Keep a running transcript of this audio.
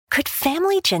Could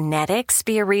family genetics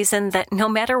be a reason that no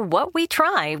matter what we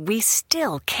try, we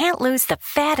still can't lose the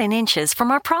fat and inches from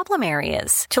our problem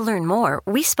areas? To learn more,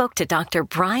 we spoke to Dr.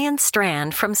 Brian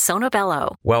Strand from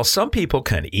Sonobello. While some people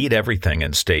can eat everything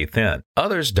and stay thin,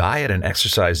 others diet and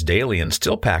exercise daily and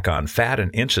still pack on fat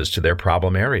and inches to their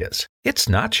problem areas. It's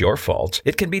not your fault.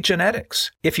 It can be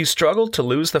genetics. If you struggle to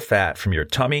lose the fat from your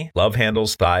tummy, love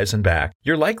handles, thighs, and back,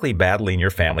 you're likely battling your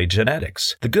family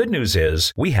genetics. The good news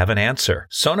is we have an answer.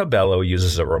 Sonobello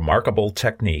uses a remarkable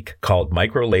technique called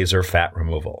microlaser fat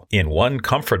removal. In one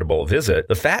comfortable visit,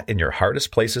 the fat in your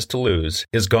hardest places to lose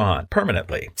is gone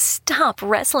permanently. Stop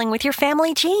wrestling with your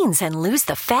family genes and lose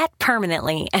the fat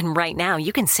permanently. And right now,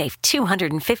 you can save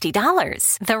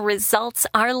 $250. The results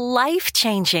are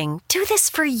life-changing. Do this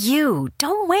for you.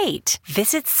 Don't wait.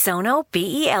 Visit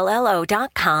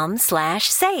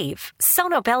sonobello.com/save.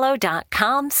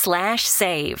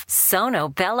 sonobello.com/save.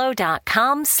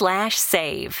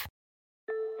 sonobello.com/save.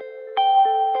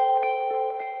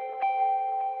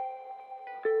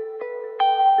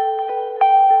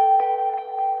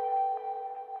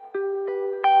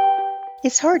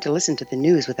 It's hard to listen to the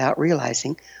news without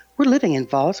realizing we're living in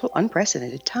volatile,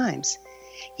 unprecedented times.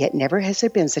 Yet never has there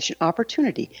been such an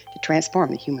opportunity to transform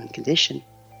the human condition.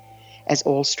 As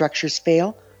old structures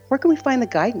fail, where can we find the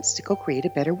guidance to co-create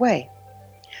a better way?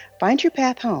 Find Your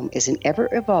Path Home is an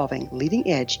ever-evolving,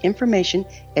 leading-edge information,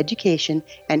 education,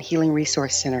 and healing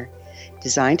resource center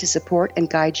designed to support and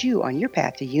guide you on your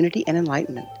path to unity and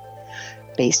enlightenment.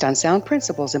 Based on sound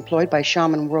principles employed by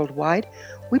shamans worldwide,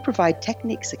 we provide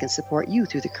techniques that can support you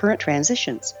through the current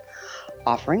transitions,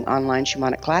 offering online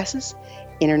shamanic classes,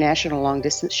 international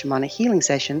long-distance shamanic healing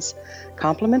sessions,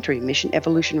 complimentary Mission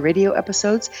Evolution radio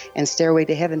episodes and Stairway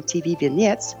to Heaven TV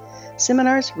vignettes,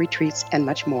 seminars, retreats, and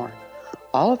much more.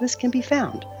 All of this can be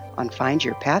found on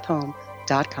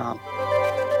findyourpathhome.com.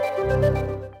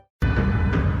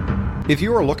 If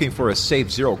you are looking for a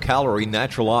safe, zero-calorie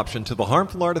natural option to the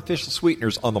harmful artificial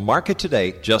sweeteners on the market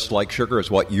today, Just Like Sugar is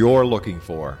what you're looking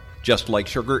for. Just Like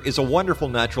Sugar is a wonderful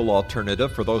natural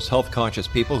alternative for those health-conscious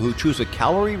people who choose a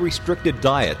calorie-restricted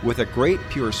diet with a great,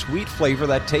 pure, sweet flavor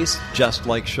that tastes just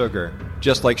like sugar.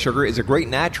 Just Like Sugar is a great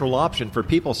natural option for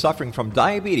people suffering from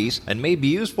diabetes and may be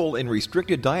useful in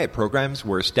restricted diet programs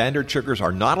where standard sugars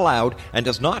are not allowed and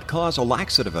does not cause a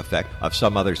laxative effect of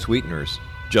some other sweeteners.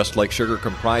 Just Like Sugar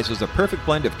comprises a perfect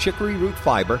blend of chicory root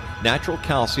fiber, natural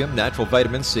calcium, natural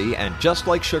vitamin C, and Just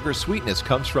Like Sugar's sweetness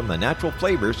comes from the natural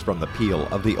flavors from the peel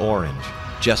of the orange.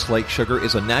 Just Like Sugar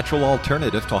is a natural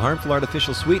alternative to harmful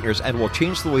artificial sweeteners and will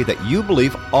change the way that you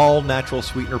believe all natural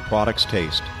sweetener products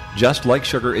taste. Just Like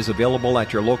Sugar is available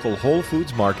at your local Whole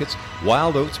Foods markets,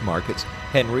 Wild Oats markets,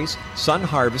 Henry's, Sun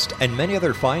Harvest, and many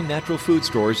other fine natural food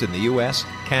stores in the U.S.,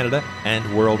 Canada,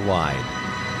 and worldwide.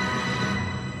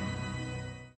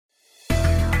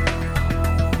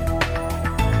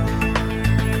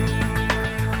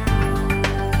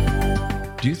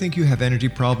 Do you think you have energy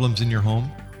problems in your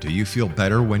home? Do you feel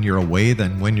better when you're away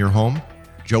than when you're home?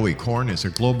 Joey Korn is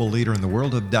a global leader in the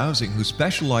world of dowsing who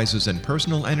specializes in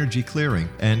personal energy clearing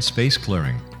and space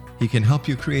clearing. He can help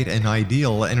you create an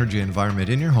ideal energy environment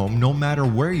in your home no matter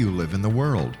where you live in the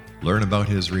world. Learn about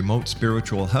his remote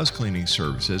spiritual house cleaning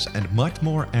services and much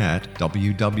more at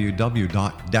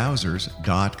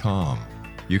www.dowsers.com.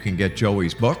 You can get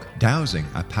Joey's book, Dowsing,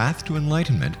 A Path to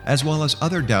Enlightenment, as well as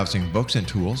other dowsing books and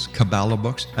tools, Kabbalah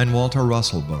books, and Walter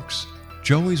Russell books.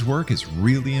 Joey's work is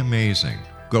really amazing.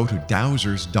 Go to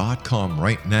dowsers.com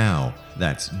right now.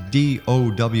 That's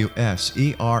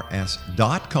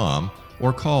DOWSERS.com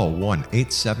or call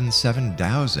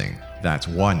 1-877-DOWSING. That's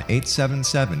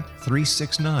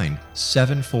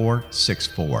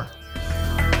 1-877-369-7464.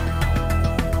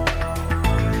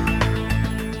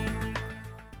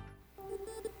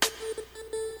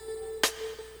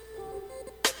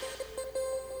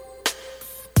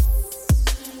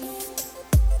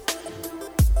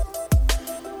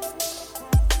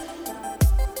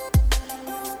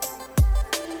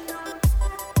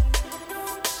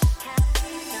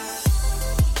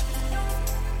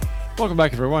 Welcome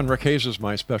back, everyone. Rick Hayes is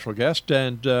my special guest,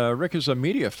 and Rick is a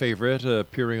media favorite,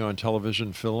 appearing on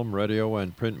television, film, radio,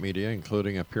 and print media,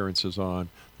 including appearances on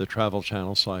the Travel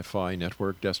Channel, Sci-Fi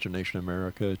Network, Destination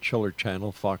America, Chiller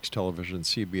Channel, Fox Television,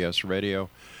 CBS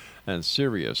Radio, and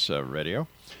Sirius Radio.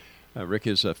 Rick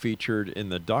is featured in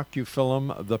the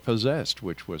docu-film The Possessed,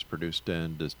 which was produced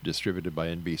and distributed by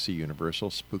NBC Universal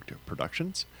Spooked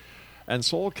Productions, and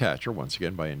Soul Catcher, once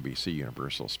again by NBC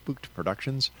Universal Spooked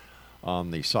Productions,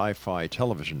 on the Sci-Fi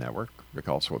Television Network. Rick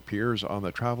also appears on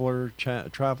the Travel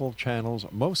Channel's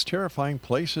Most Terrifying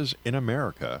Places in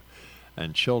America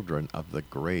and Children of the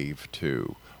Grave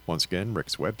 2. Once again,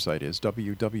 Rick's website is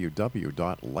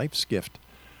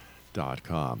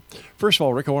www.lifesgift.com. First of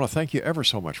all, Rick, I want to thank you ever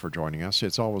so much for joining us.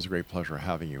 It's always a great pleasure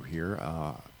having you here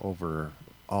over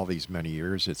all these many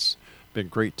years. It's been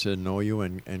great to know you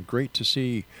and great to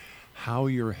see how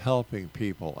you're helping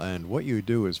people, and what you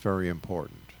do is very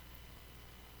important.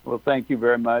 Well, thank you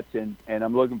very much, and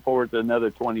I'm looking forward to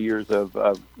another 20 years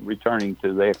of returning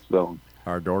to the X-Zone.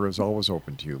 Our door is always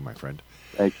open to you, my friend.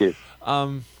 Thank you.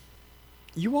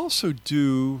 You also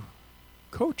do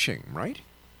coaching, right?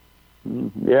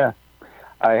 Yeah,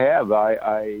 I have.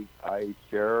 I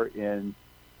share in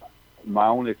my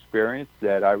own experience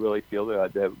that I really feel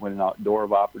that when a door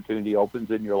of opportunity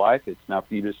opens in your life, it's not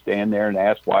for you to stand there and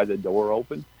ask why the door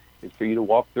opened. It's for you to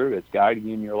walk through. It's guiding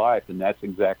you in your life, and that's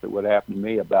exactly what happened to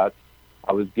me.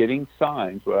 I was getting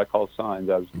signs, what I call signs.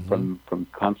 I was from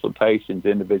consultations,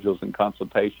 individuals in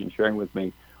consultation sharing with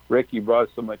me, Rick, you brought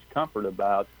us so much comfort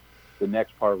about the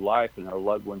next part of life and our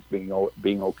loved ones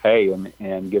being okay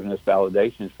and giving us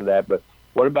validations for that. But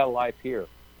what about life here?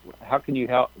 How can you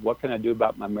help? What can I do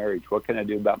about my marriage? What can I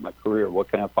do about my career? What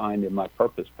can I find in my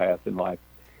purpose path in life?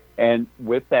 And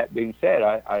with that being said,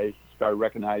 I started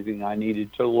recognizing I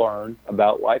needed to learn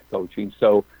about life coaching.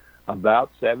 So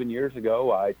about 7 years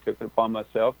ago, I took it upon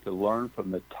myself to learn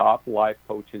from the top life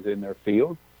coaches in their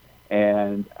field.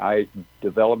 And I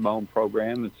developed my own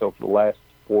program. And so for the last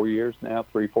 4 years now,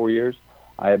 3-4 years,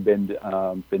 I have been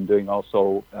doing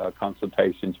also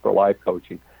consultations for life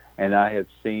coaching. And I have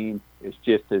seen it's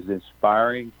just as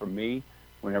inspiring for me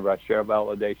whenever I share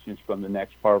validations from the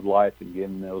next part of life and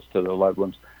giving those to their loved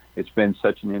ones. It's been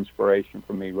such an inspiration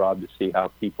for me, Rob, to see how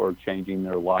people are changing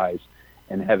their lives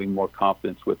and having more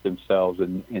confidence with themselves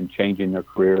and changing their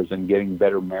careers and getting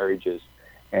better marriages.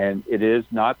 And it is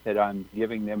not that I'm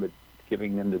giving them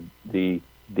the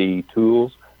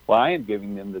tools. Well, I am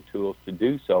giving them the tools to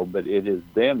do so, but it is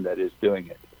them that is doing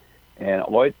it. And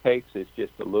all it takes is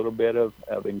just a little bit of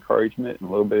encouragement and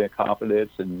a little bit of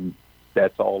confidence, and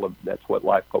that's what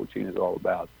life coaching is all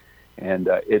about. And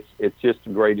it's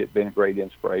been a great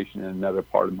inspiration and another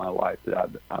part of my life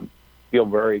that I feel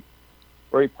very,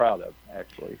 very proud of,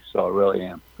 actually. So I really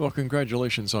am. Well,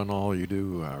 congratulations on all you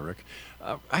do, Rick.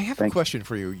 I have a question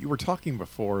for you. You were talking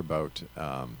before about,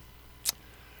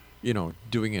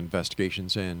 doing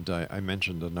investigations, and I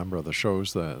mentioned a number of the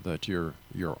shows that you're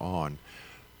on.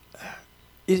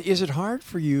 Is it hard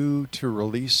for you to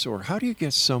release, or how do you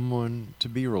get someone to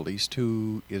be released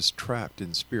who is trapped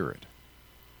in spirit?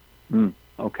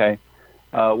 Okay.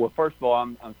 Well, first of all,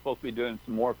 I'm supposed to be doing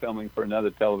some more filming for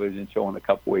another television show in a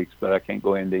couple weeks, but I can't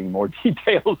go into any more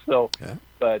details. So, yeah.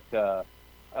 But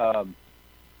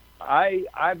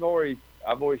I've always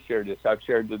shared this. I've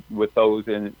shared it with those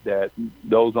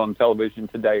those on television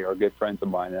today are good friends of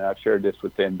mine, and I've shared this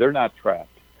with them. They're not trapped.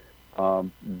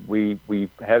 We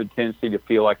have a tendency to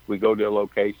feel like we go to a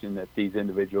location that these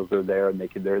individuals are there and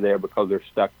they're there because they're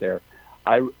stuck there.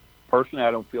 Personally,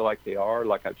 I don't feel like they are.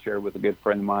 Like I've shared with a good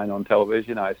friend of mine on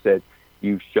television, I said,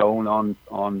 you've shown on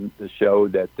the show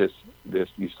that this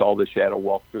you saw the shadow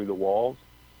walk through the walls,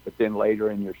 but then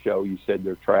later in your show you said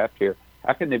they're trapped here.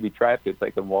 How can they be trapped if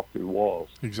they can walk through walls?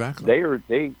 Exactly.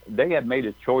 They have made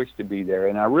a choice to be there,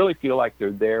 and I really feel like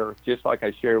they're there, just like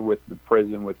I shared with the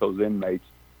prison with those inmates.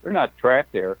 They're not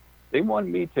trapped there. They want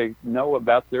me to know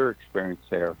about their experience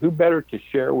there. Who better to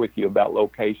share with you about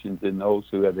locations than those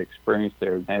who have experienced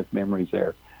there and have memories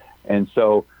there? And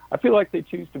so I feel like they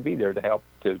choose to be there to help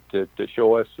to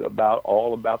show us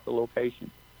all about the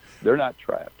location. They're not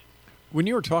trapped. When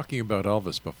you were talking about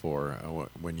Elvis before,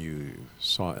 when you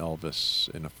saw Elvis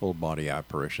in a full-body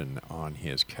apparition on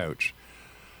his couch,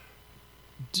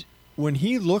 when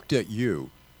he looked at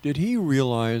you, did he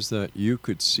realize that you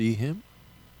could see him?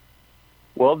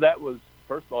 Well, that was,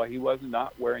 first of all, he was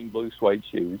not wearing blue suede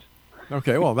shoes.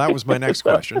 Okay, well, that was my next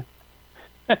question.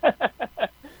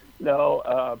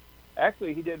 No,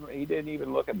 actually, he didn't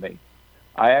even look at me.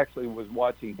 I actually was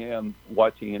watching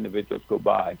individuals go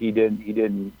by. He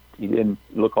didn't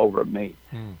look over at me.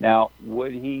 Now,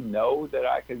 would he know that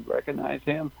I could recognize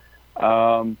him?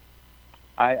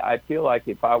 I feel like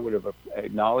if I would have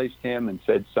acknowledged him and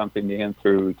said something to him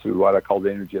through what I call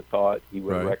the energy of thought, he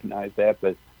would have recognized that.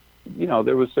 But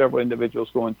there was several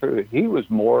individuals going through it. He was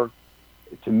more,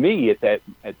 to me, at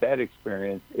that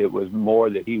experience, it was more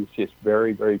that he was just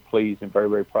very, very pleased and very,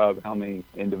 very proud of how many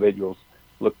individuals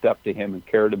looked up to him and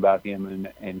cared about him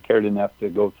and cared enough to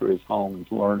go through his home and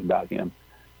to learn about him.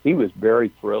 He was very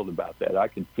thrilled about that. I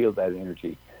could feel that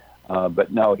energy.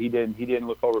 But no, he didn't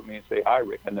look over at me and say, "Hi,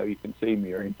 Rick, I know you can see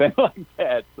me," or anything like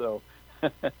that. So,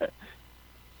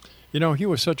 he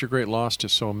was such a great loss to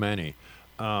so many.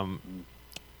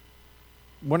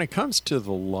 when it comes to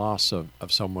the loss of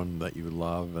someone that you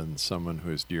love and someone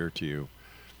who is dear to you,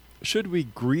 should we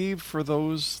grieve for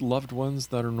those loved ones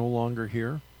that are no longer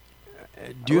here?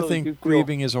 Do you think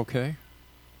grieving is okay?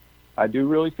 I do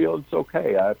really feel it's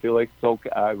okay. I feel like it's okay.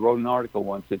 I wrote an article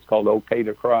once. It's called "Okay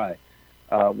to Cry."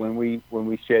 When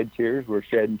we shed tears, we're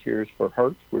shedding tears for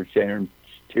hurts. We're shedding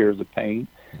tears of pain,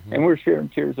 and we're sharing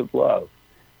tears of love.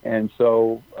 And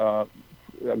so,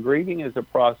 grieving is a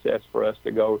process for us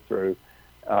to go through,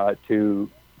 to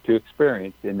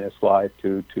experience in this life,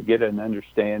 to get an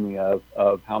understanding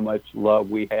of how much love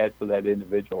we had for that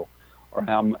individual, or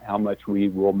how much we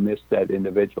will miss that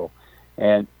individual.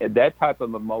 And that type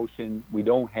of emotion, we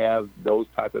don't have those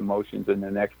type of emotions in the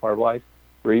next part of life.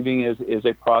 Grieving is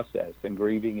a process, and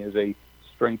grieving is a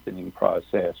strengthening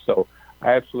process. So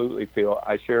I absolutely feel,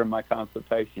 I share in my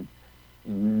consultation,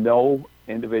 no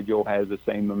individual has the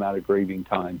same amount of grieving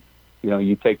time.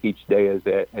 You take each day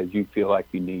as you feel like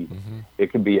you need.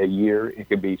 It could be a year, it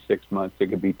could be 6 months, it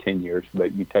could be 10 years,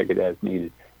 but you take it as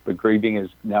needed. But grieving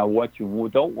is, now what you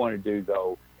don't want to do,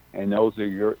 though, and those are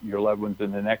your loved ones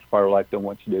in the next part of life don't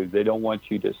want you to do. They don't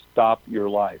want you to stop your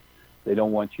life. They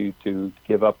don't want you to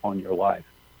give up on your life.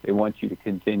 They want you to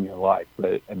continue your life.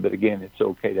 But again, it's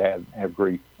okay to have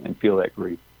grief and feel that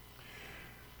grief.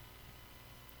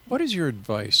 What is your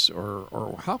advice,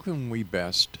 or how can we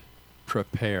best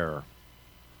prepare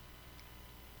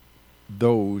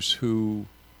those who,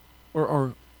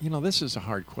 or this is a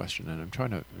hard question, and I'm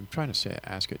trying to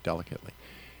ask it delicately.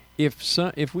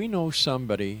 If we know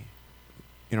somebody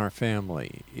in our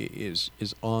family is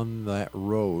on that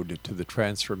road to the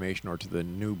transformation or to the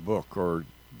new book or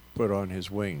put on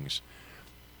his wings,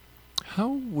 how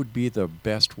would be the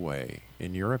best way,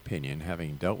 in your opinion,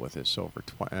 having dealt with this over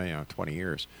 20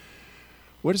 years,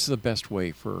 what is the best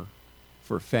way for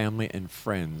family and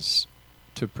friends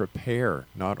to prepare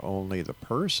not only the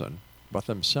person but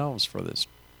themselves for this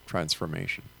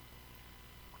transformation?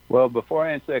 Well, before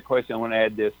I answer that question, I want to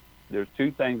add this. There's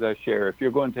two things I share. If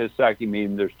you're going to a psyche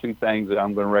meeting, there's two things that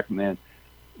I'm going to recommend.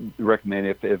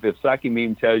 If a psyche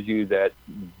meeting tells you that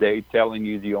they're telling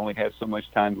you that you only have so much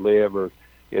time to live, or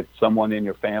if someone in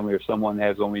your family or someone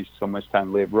has only so much time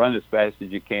to live, run as fast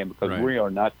as you can, because we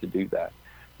are not to do that.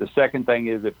 The second thing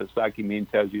is, if a psyche meeting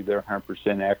tells you they're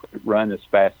 100% accurate, run as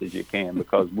fast as you can,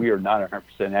 because we are not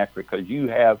 100% accurate, because you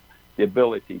have the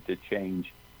ability to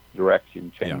change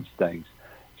direction, change things.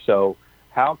 So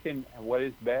what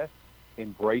is best?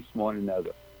 Embrace one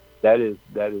another. That is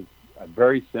a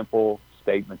very simple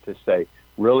statement to say.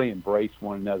 Really embrace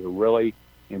one another. Really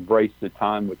embrace the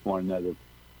time with one another.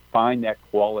 Find that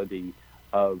quality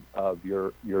of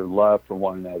your love for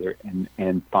one another,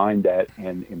 and find that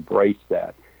and embrace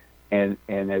that. And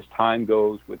as time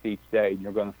goes with each day,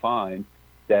 you're going to find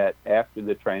that after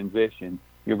the transition,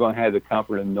 you're going to have the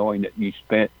comfort of knowing that you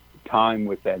spent time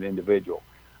with that individual.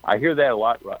 I hear that a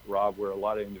lot, Rob, where a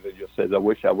lot of individuals say, I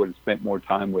wish I would have spent more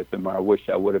time with them, or I wish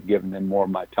I would have given them more of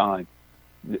my time.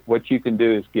 What you can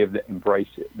do is embrace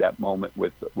that moment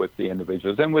with the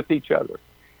individuals and with each other.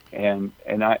 And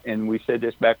we said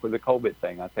this back with the COVID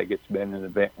thing. I think it's been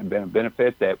a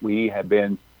benefit that we have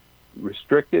been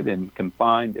restricted and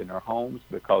confined in our homes,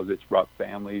 because it's brought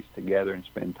families together and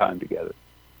spend time together.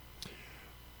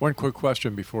 One quick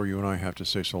question before you and I have to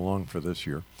say so long for this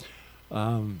year.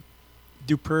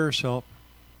 Do prayers help?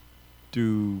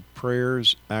 Do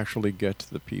prayers actually get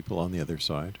to the people on the other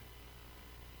side?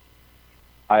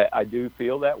 I do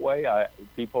feel that way. I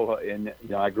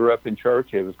grew up in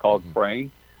church. It was called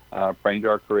praying to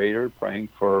our Creator, praying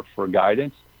for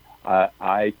guidance.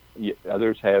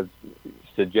 Others have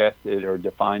suggested or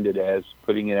defined it as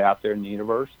putting it out there in the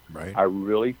universe. Right. I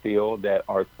really feel that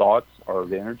our thoughts are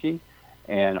of energy,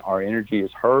 and our energy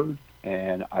is heard,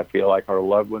 and I feel like our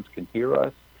loved ones can hear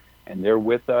us, and they're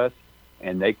with us,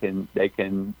 and they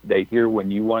hear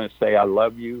when you want to say I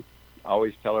love you. I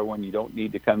always tell everyone, you don't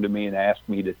need to come to me and ask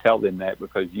me to tell them that,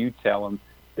 because you tell them,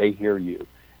 they hear you.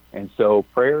 And so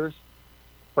prayers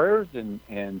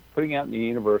and putting out in the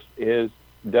universe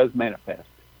does manifest.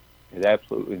 It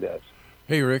absolutely does.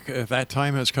 Hey, Rick, that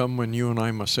time has come when you and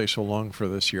I must say so long for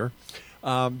this year.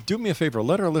 Do me a favor.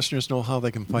 Let our listeners know how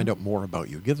they can find out more about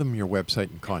you. Give them your website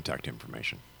and contact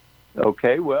information.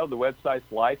 Okay, well, the website's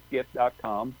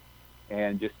lifegift.com,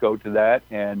 and just go to that,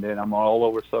 and then I'm all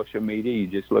over social media. You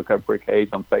just look up Rick Hayes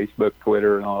on Facebook,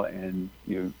 Twitter, and all, and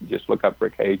you just look up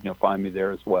Rick Hayes, and you'll find me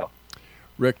there as well.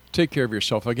 Rick, take care of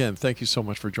yourself. Again, thank you so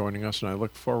much for joining us, and I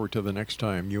look forward to the next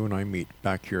time you and I meet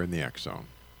back here in the X Zone.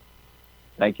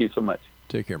 Thank you so much.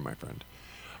 Take care, my friend.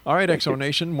 All right, Exo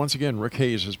Nation. Once again, Rick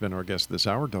Hayes has been our guest this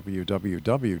hour.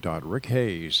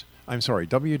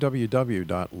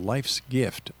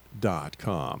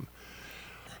 www.lifesgift.com.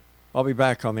 I'll be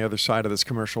back on the other side of this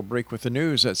commercial break with the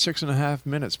news at 6.5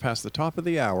 minutes past the top of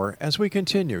the hour as we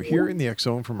continue here in the X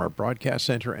Zone from our broadcast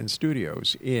center and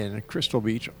studios in Crystal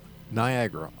Beach,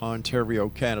 Niagara, Ontario,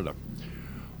 Canada.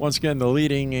 Once again, the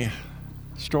leading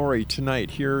story tonight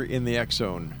here in the X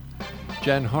Zone.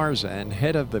 Jen Harzan,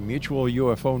 head of the Mutual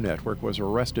UFO Network, was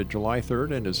arrested July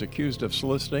 3rd and is accused of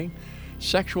soliciting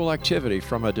sexual activity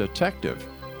from a detective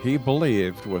he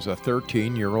believed was a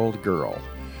 13-year-old girl.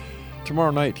 Tomorrow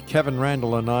night, Kevin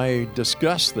Randall and I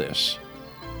discuss this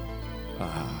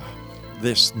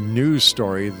news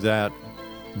story that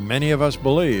many of us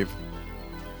believe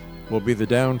will be the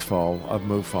downfall of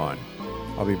MUFON.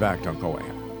 I'll be back, don't go away.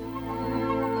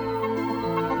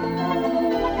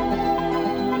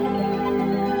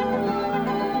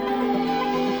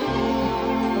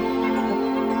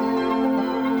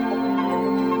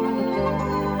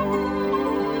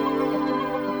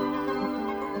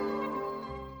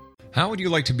 How would you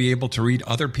like to be able to read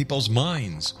other people's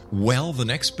minds? Well, the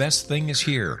next best thing is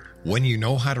here. When you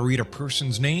know how to read a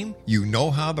person's name, you know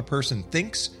how the person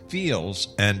thinks,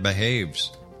 feels, and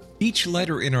behaves. Each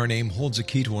letter in our name holds a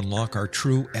key to unlock our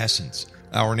true essence.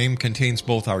 Our name contains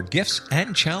both our gifts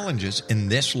and challenges in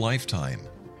this lifetime.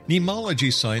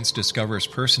 Mnemology science discovers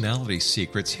personality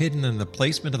secrets hidden in the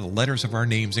placement of the letters of our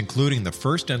names, including the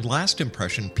first and last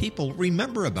impression people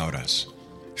remember about us.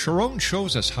 Sharon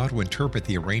shows us how to interpret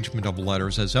the arrangement of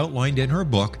letters as outlined in her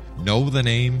book, Know the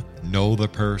Name, Know the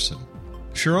Person.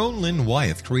 Sharon Lynn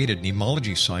Wyeth created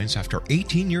mnemology science after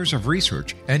 18 years of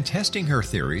research and testing her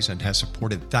theories, and has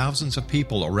supported thousands of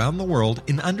people around the world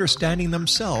in understanding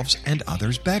themselves and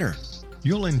others better.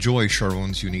 You'll enjoy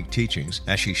Sharon's unique teachings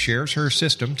as she shares her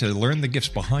system to learn the gifts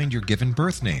behind your given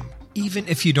birth name. Even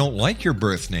if you don't like your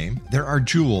birth name, there are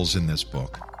jewels in this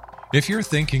book. If you're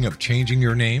thinking of changing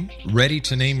your name, ready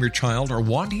to name your child, or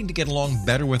wanting to get along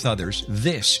better with others,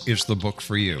 this is the book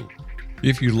for you.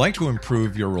 If you'd like to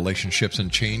improve your relationships and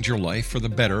change your life for the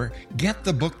better, get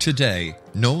the book today,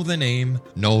 Know the Name,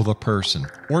 Know the Person,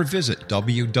 or visit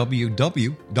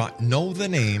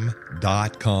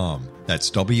www.knowthename.com. That's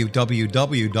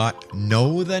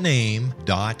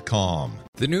www.knowthename.com.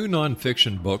 The new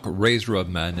nonfiction book, Razor of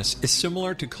Madness, is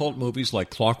similar to cult movies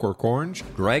like Clockwork Orange,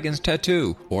 Dragon's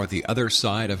Tattoo, or The Other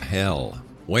Side of Hell.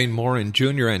 Wayne Morin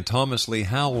Jr. and Thomas Lee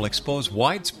Howell expose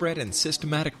widespread and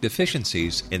systematic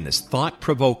deficiencies in this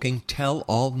thought-provoking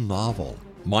tell-all novel.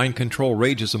 Mind control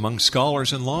rages among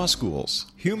scholars in law schools.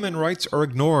 Human rights are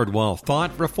ignored while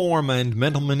thought reform and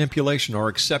mental manipulation are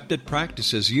accepted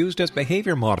practices used as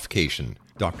behavior modification.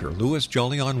 Dr. Louis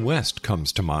Jolyon West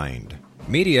comes to mind.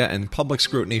 Media and public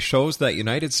scrutiny shows that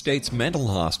United States mental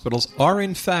hospitals are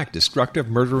in fact destructive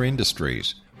murder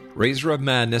industries. Razor of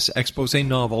Madness expose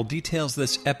novel details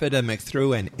this epidemic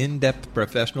through an in-depth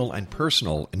professional and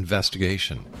personal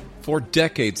investigation. For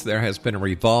decades, there has been a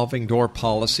revolving door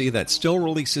policy that still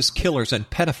releases killers and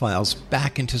pedophiles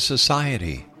back into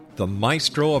society. The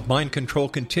maestro of mind control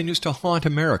continues to haunt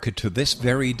America to this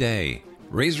very day.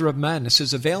 Razor of Madness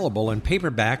is available in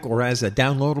paperback or as a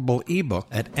downloadable ebook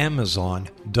at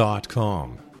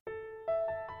Amazon.com.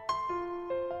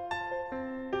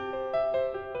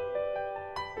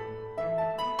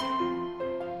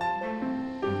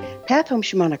 Path Home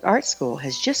Shamanic Art School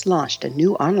has just launched a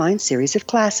new online series of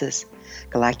classes,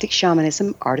 Galactic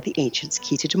Shamanism, Art of the Ancients,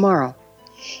 Key to Tomorrow.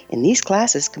 In these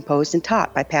classes, composed and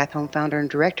taught by Path Home founder and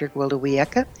director Gwilda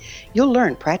Wiyaka, you'll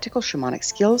learn practical shamanic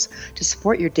skills to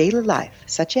support your daily life,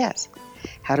 such as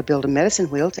how to build a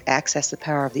medicine wheel to access the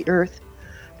power of the earth,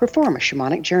 perform a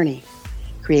shamanic journey,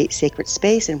 create sacred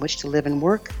space in which to live and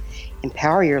work,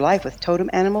 empower your life with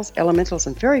totem animals, elementals,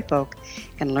 and fairy folk,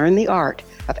 and learn the art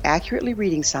of accurately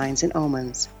reading signs and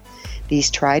omens.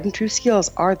 These tried and true skills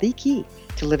are the key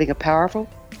to living a powerful,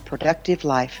 productive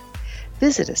life.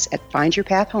 Visit us at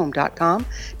findyourpathhome.com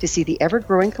to see the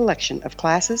ever-growing collection of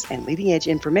classes and leading-edge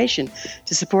information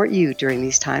to support you during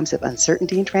these times of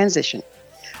uncertainty and transition.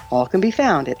 All can be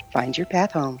found at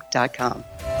findyourpathhome.com.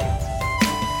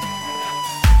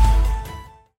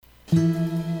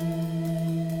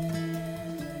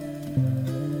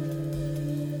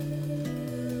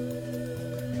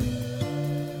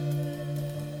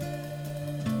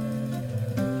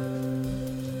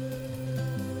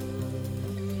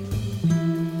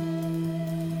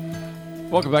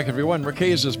 Welcome back, everyone. Rick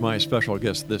Hayes is my special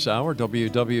guest this hour,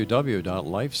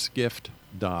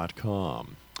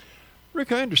 www.lifesgift.com.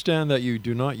 Rick, I understand that you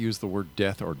do not use the word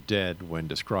death or dead when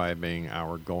describing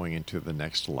our going into the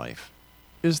next life.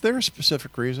 Is there a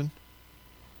specific reason?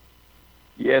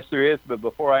 Yes, there is. But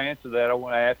before I answer that, I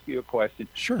want to ask you a question.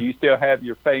 Sure. Do you still have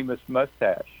your famous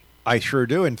mustache? I sure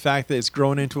do. In fact, it's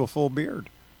grown into a full beard.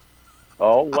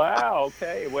 Oh, wow.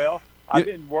 Okay. Well, I've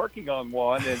been working on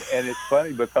one, and it's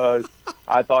funny because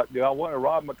I thought, do I want a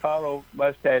Rob McConnell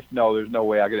mustache? No, there's no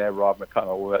way I could have Rob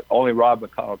McConnell. Only Rob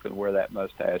McConnell can wear that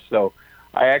mustache. So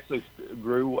I actually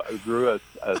grew a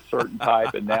certain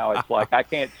type, and now it's like I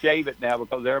can't shave it now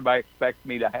because everybody expects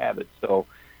me to have it. So,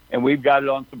 and we've got it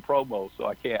on some promos, so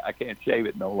I can't shave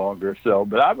it no longer. So,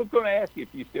 but I was going to ask you if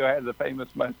you still have the famous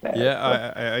mustache.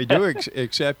 Yeah, I do.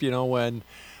 Except when.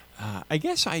 I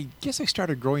guess I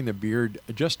started growing the beard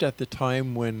just at the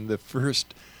time when the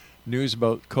first news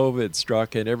about COVID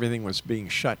struck and everything was being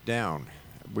shut down.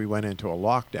 We went into a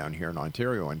lockdown here in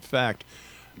Ontario. In fact,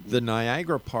 the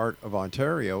Niagara part of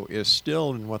Ontario is still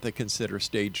in what they consider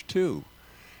stage 2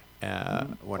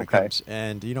 when it comes.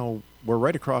 And we're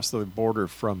right across the border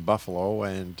from Buffalo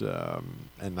and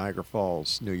Niagara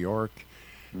Falls, New York,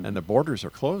 and the borders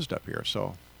are closed up here.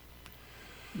 So.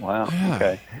 Wow. Yeah,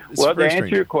 okay. Well, to answer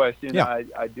your question, yeah.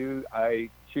 I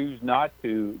choose not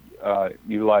to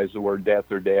utilize the word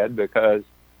death or dead because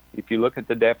if you look at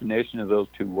the definition of those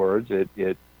two words,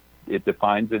 it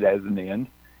defines it as an end,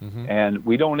 and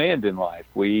we don't end in life.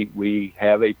 We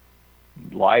have a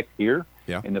life here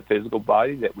in the physical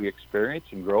body that we experience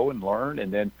and grow and learn,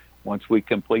 and then once we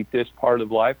complete this part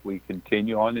of life, we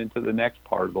continue on into the next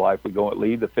part of life. We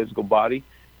leave the physical body,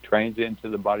 transit into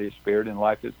the body of spirit, and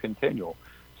life is continual.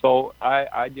 So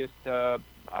I just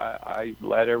I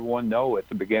let everyone know at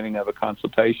the beginning of a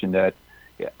consultation that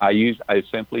I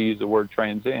simply use the word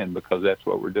transcend because that's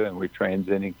what we're doing. We're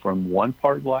transcending from one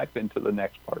part of life into the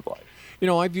next part of life.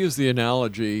 I've used the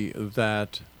analogy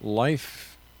that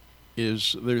life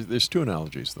is there's two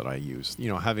analogies that I use.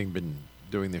 Having been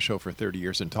doing the show for 30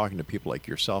 years and talking to people like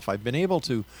yourself, I've been able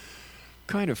to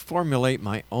kind of formulate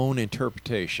my own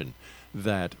interpretation.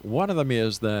 That one of them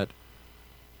is that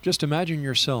just imagine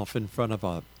yourself in front of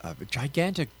a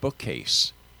gigantic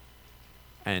bookcase,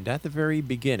 and at the very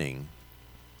beginning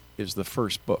is the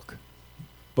first book,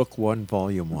 Book 1,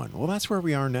 Volume 1. Well, that's where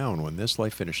we are now, and when this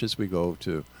life finishes, we go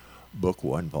to Book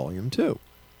 1, Volume 2,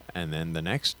 and then the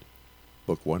next,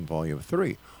 Book 1, Volume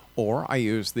 3. Or I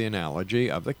use the analogy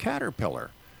of the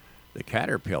caterpillar. The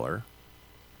caterpillar,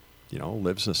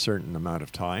 lives a certain amount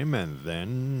of time, and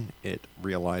then it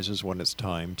realizes when it's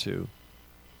time to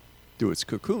do its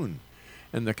cocoon.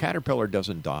 And the caterpillar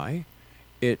doesn't die,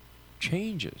 it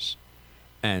changes.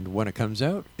 And when it comes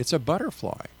out, it's a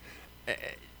butterfly.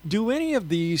 Do any of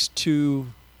these two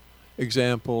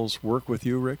examples work with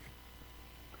you, Rick?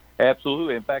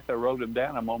 Absolutely. In fact, I wrote them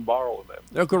down. I'm going to borrow them.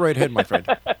 Oh, go right ahead, my friend.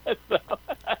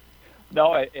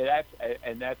 No,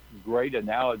 and that's great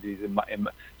analogies,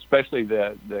 especially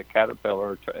the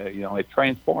caterpillar. It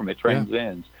transforms, it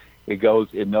transcends.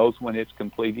 It knows when it's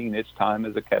completing its time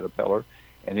as a caterpillar,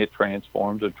 and it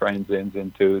transforms or transcends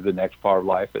into the next part of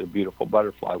life as a beautiful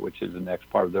butterfly, which is the next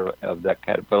part of that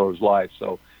caterpillar's life.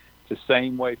 So it's the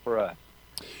same way for us.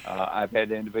 I've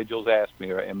had individuals ask me,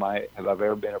 have I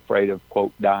ever been afraid of,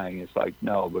 quote, dying? It's like,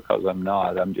 no, because I'm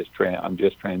not. I'm just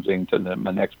transiting to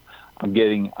my next.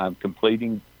 I'm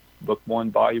completing Book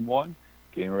 1, Volume 1,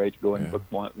 getting ready to go into Book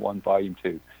 1, Volume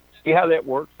 2. See how that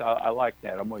works? I like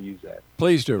that. I'm going to use that.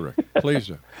 Please do, Rick. Please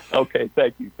do. Okay,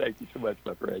 thank you. Thank you so much,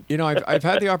 my friend. I've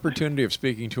had the opportunity of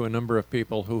speaking to a number of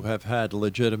people who have had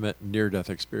legitimate near-death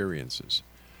experiences.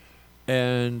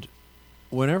 And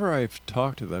whenever I've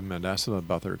talked to them and asked them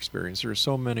about their experience, there are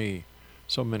so many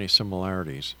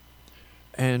similarities.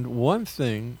 And one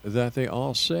thing that they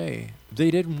all say, they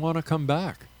didn't want to come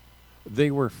back. They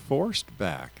were forced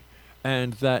back.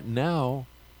 And that now,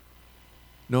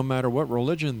 no matter what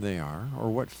religion they are or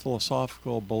what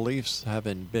philosophical beliefs have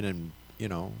been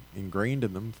ingrained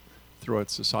in them throughout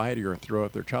society or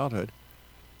throughout their childhood,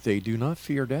 they do not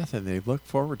fear death and they look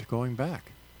forward to going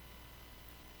back.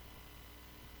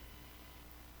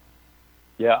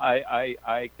 Yeah,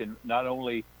 I can not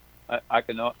only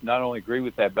agree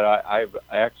with that, but I've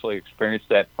actually experienced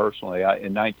that personally.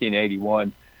 In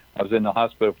 1981, I was in the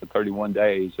hospital for 31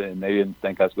 days, and they didn't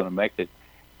think I was going to make it.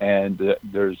 And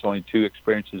there's only two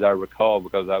experiences I recall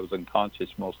because I was unconscious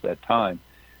most of that time.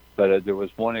 But there was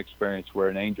one experience where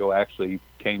an angel actually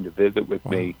came to visit with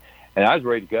me, and I was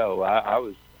ready to go. I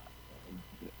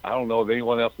don't know of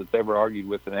anyone else that's ever argued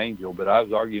with an angel, but I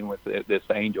was arguing with this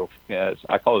angel.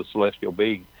 I call it a celestial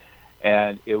being.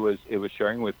 And it was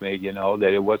sharing with me,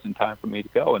 that it wasn't time for me to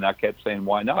go. And I kept saying,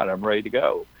 why not? I'm ready to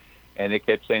go. And it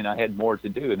kept saying I had more to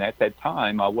do. And at that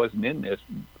time, I wasn't in this.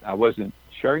 I wasn't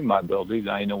sharing my abilities.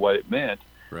 I didn't know what it meant,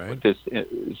 right, what this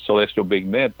celestial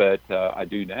being meant, but I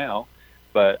do now.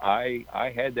 But I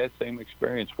had that same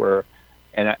experience where,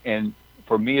 and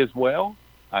for me as well,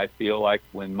 I feel like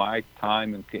when my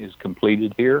time is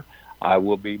completed here, I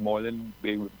will be more than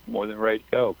ready to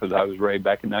go, because I was ready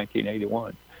back in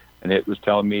 1981, and it was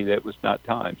telling me that it was not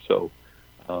time. So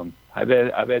I've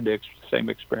had the same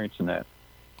experience in that.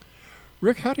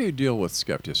 Rick, how do you deal with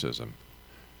skepticism?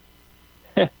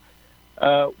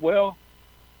 Well,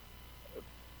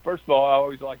 first of all, I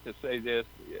always like to say this.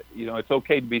 It's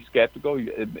okay to be skeptical.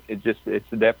 It's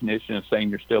the definition of saying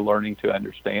you're still learning to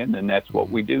understand, and that's what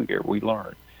we do here. We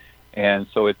learn, and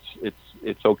so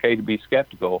it's okay to be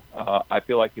skeptical. I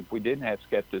feel like if we didn't have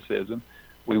skepticism,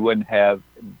 we wouldn't have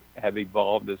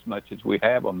evolved as much as we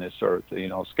have on this earth.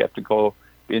 Being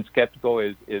skeptical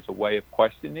is a way of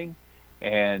questioning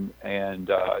and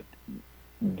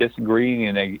disagreeing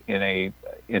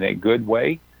in a good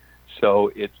way.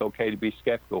 So it's okay to be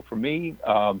skeptical. For me,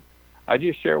 I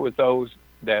just share with those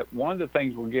that one of the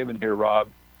things we're given here, Rob,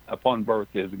 upon birth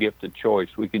is a gift of choice.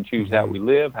 We can choose how we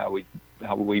live, how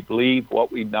we believe,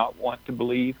 what we not want to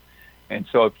believe. And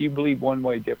so if you believe one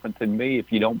way different than me,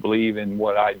 if you don't believe in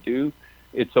what I do,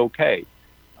 it's okay.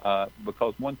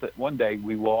 Because one day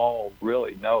we will all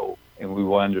really know and we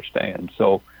will understand.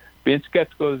 So being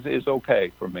skeptical is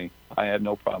okay for me. I have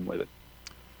no problem with it.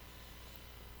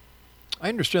 I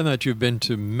understand that you've been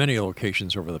to many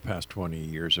locations over the past 20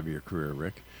 years of your career,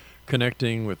 Rick,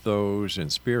 connecting with those in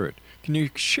spirit. Can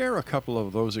you share a couple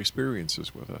of those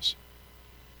experiences with us?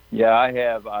 Yeah, I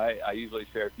have. I usually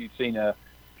share. If you've seen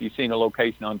a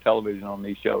location on television on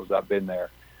these shows, I've been there.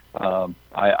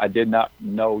 I did not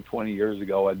know 20 years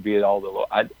ago I'd be at all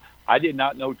the. I did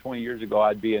not know 20 years ago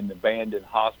I'd be in abandoned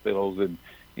hospitals and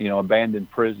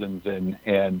abandoned prisons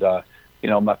and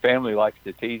my family likes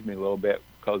to tease me a little bit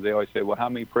because they always say, well, how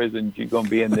many prisons you going to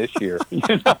be in this year?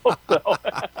 So,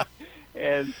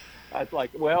 and I was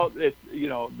like, well, it's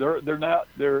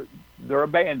they're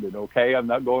abandoned. Okay, I'm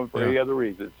not going for any other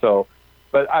reason. So,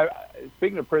 but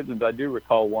speaking of prisons, I do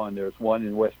recall one. There's one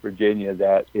in West Virginia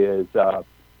that is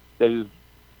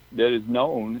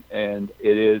known, and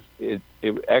it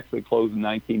actually closed in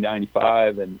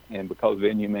 1995, and because of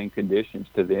inhumane conditions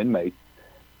to the inmates.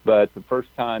 But the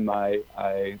first time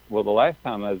the last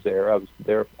time I was there, I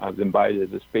was invited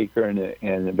as a speaker in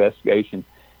an investigation,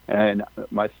 and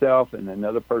myself and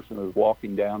another person was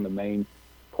walking down the main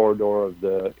corridor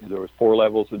there was 4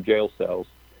 levels of jail cells,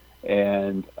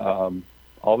 and all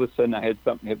of a sudden I had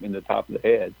something hit me in the top of the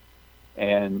head,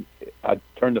 and I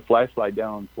turned the flashlight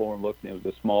down on the floor and looked, and it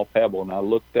was a small pebble, and I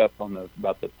looked up on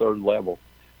about the 3rd level,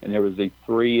 and there was these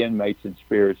 3 inmates in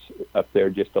spirits up there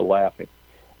just laughing.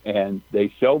 And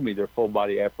they showed me their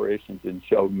full-body apparitions and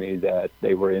showed me that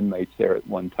they were inmates there at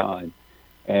one time.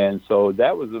 And so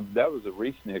that was a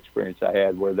recent experience I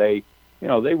had where they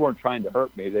weren't trying to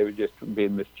hurt me. They were just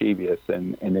being mischievous,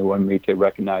 and they wanted me to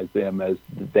recognize them as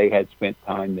they had spent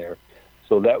time there.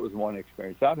 So that was one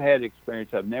experience. I've had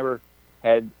experience. I've never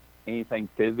had anything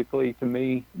physically to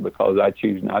me because I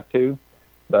choose not to.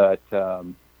 But,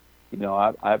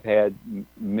 I've had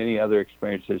many other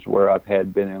experiences where I've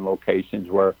been in locations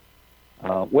where,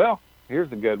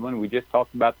 here's a good one. We just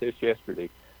talked about this yesterday.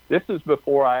 This is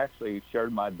before I actually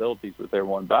shared my abilities with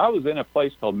everyone. But I was in a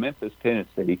place called Memphis,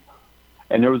 Tennessee,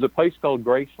 and there was a place called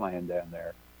Graceland down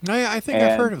there. I think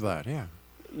I've heard of that, yeah.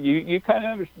 You kind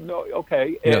of understand,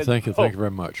 okay. Yeah, and thank you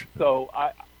very much. So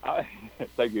I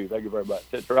thank you very much.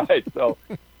 That's right. So,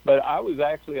 but I was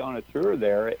actually on a tour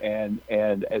there, and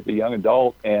as a young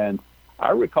adult, and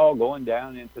I recall going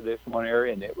down into this one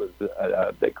area, and it was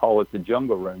they call it the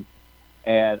Jungle Room,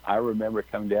 and I remember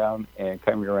coming down and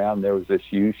coming around. There was this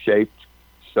U-shaped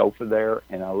sofa there,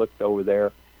 and I looked over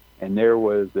there, and there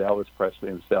was Elvis Presley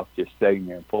himself just sitting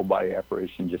there in full body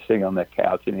apparition, just sitting on that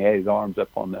couch, and he had his arms up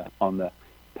on the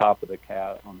top of the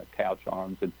couch, on the couch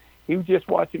arms, and he was just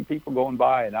watching people going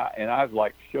by, and I was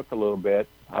like shook a little bit.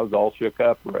 I was all shook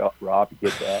up, Rob, you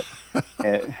get that?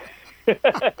 And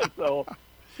so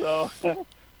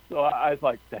I was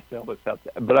like, that's Elvis out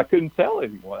there. But I couldn't tell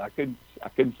anyone. I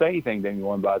couldn't say anything to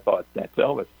anyone, but I thought, that's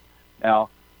Elvis. Now,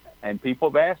 and people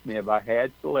have asked me if I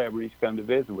had celebrities come to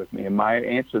visit with me, and my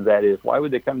answer to that is, why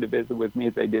would they come to visit with me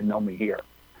if they didn't know me here?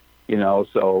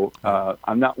 So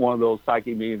I'm not one of those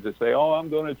psychic mediums that say, oh, I'm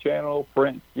going to channel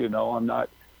Prince. I'm not.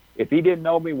 If he didn't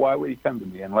know me, why would he come to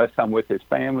me? Unless I'm with his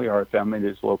family or if I'm in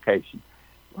his location.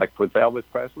 Like with Elvis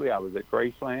Presley, I was at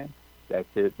Graceland. That's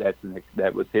it.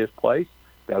 That was his place.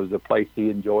 That was the place he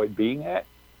enjoyed being at,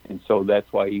 and so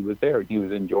that's why he was there. He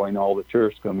was enjoying all the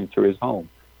tourists coming through his home.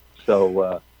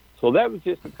 So that was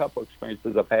just a couple of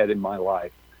experiences I've had in my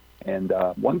life, and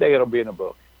one day it'll be in a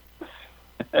book.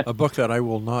 A book that I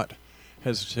will not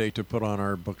hesitate to put on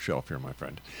our bookshelf here, my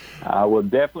friend. I will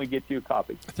definitely get you a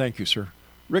copy. Thank you, sir.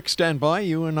 Rick, stand by.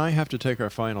 You and I have to take our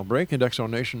final break. And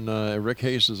X-Zone Nation, Rick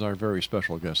Hayes is our very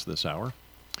special guest this hour.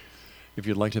 If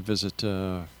you'd like to visit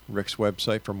Rick's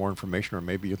website for more information, or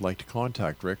maybe you'd like to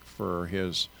contact Rick for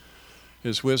his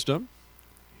wisdom,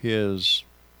 his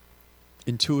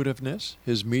intuitiveness,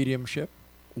 his mediumship,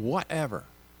 whatever,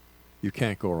 you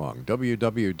can't go wrong.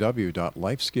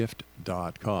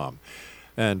 www.lifesgift.com.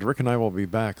 And Rick and I will be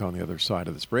back on the other side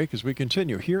of this break as we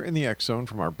continue here in the X-Zone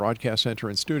from our broadcast center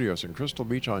and studios in Crystal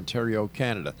Beach, Ontario,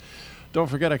 Canada. Don't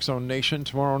forget, X-Zone Nation,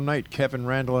 tomorrow night, Kevin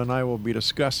Randall and I will be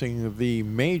discussing the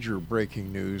major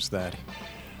breaking news that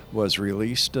was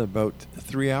released about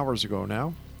 3 hours ago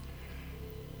now.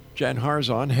 Jan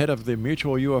Harzan, head of the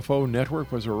Mutual UFO Network,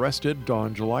 was arrested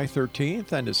on July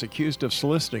 13th and is accused of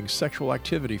soliciting sexual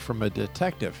activity from a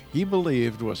detective he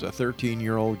believed was a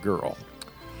 13-year-old girl.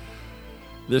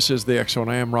 This is the X-Zone.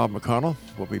 I am Rob McConnell.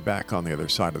 We'll be back on the other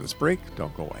side of this break.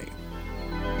 Don't go away.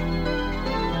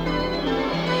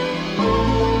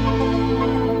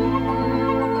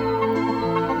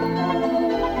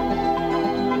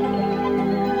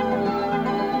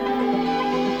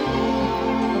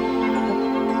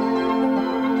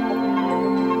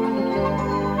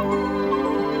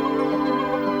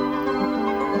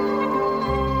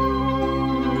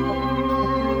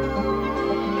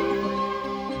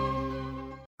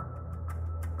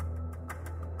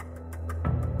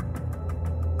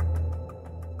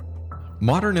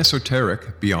 Modern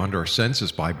Esoteric, Beyond Our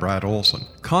Senses by Brad Olson,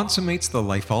 consummates the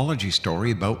lifeology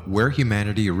story about where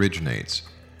humanity originates.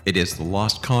 It is the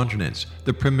lost continents,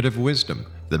 the primitive wisdom,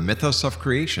 the mythos of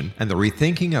creation, and the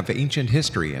rethinking of ancient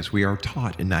history as we are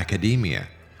taught in academia.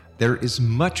 There is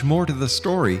much more to the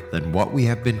story than what we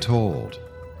have been told.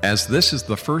 As this is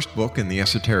the first book in the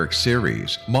Esoteric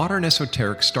series, Modern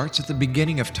Esoteric starts at the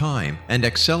beginning of time and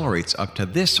accelerates up to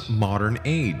this modern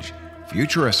age.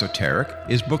 Future Esoteric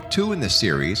is book 2 in the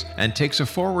series and takes a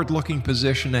forward-looking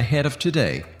position ahead of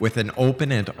today with an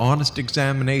open and honest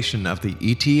examination of the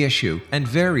ET issue and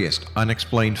various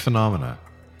unexplained phenomena.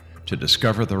 To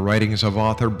discover the writings of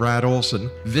author Brad Olson,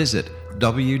 visit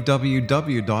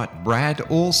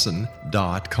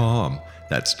www.bradolson.com.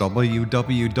 That's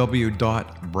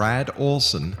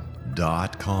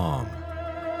www.bradolson.com.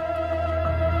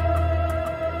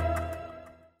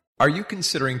 Are you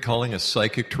considering calling a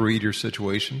psychic to read your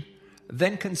situation?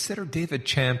 Then consider David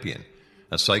Champion,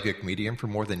 a psychic medium for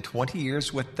more than 20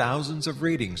 years with thousands of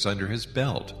readings under his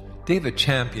belt. David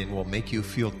Champion will make you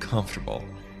feel comfortable.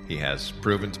 He has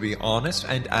proven to be honest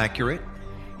and accurate.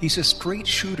 He's a straight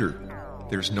shooter.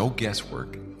 There's no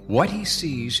guesswork. What he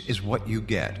sees is what you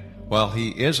get. While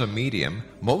he is a medium,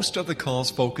 most of the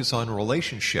calls focus on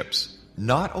relationships,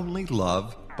 not only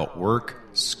love, but work,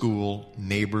 school,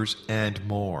 neighbors, and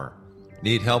more.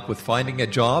 Need help with finding a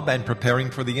job and preparing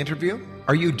for the interview?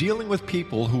 Are you dealing with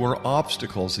people who are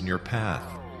obstacles in your path?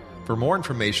 For more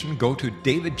information, go to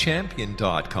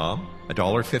davidchampion.com,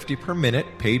 $1.50 per minute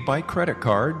paid by credit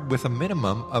card with a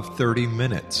minimum of 30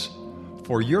 minutes.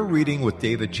 For your reading with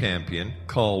David Champion,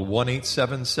 call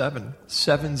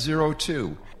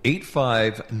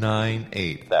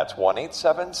 1-877-702-8598. That's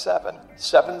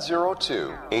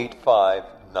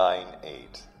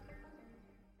 1-877-702-8598.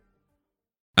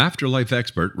 Afterlife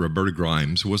expert Roberta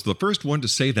Grimes was the first one to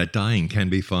say that dying can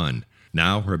be fun.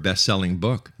 Now her best-selling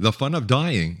book, The Fun of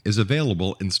Dying, is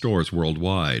available in stores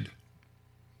worldwide.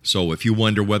 So if you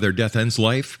wonder whether death ends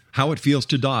life, how it feels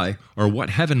to die, or what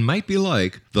heaven might be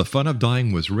like, The Fun of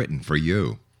Dying was written for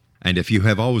you. And if you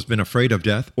have always been afraid of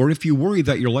death, or if you worry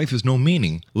that your life has no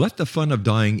meaning, let The Fun of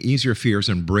Dying ease your fears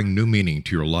and bring new meaning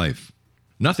to your life.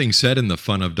 Nothing said in The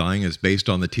Fun of Dying is based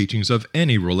on the teachings of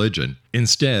any religion.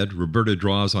 Instead, Roberta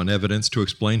draws on evidence to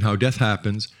explain how death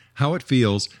happens, how it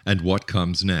feels, and what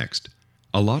comes next.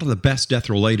 A lot of the best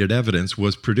death-related evidence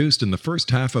was produced in the first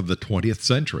half of the 20th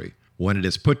century. When it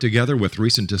is put together with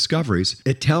recent discoveries,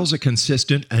 it tells a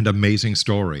consistent and amazing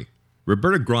story.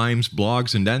 Roberta Grimes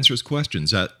blogs and answers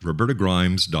questions at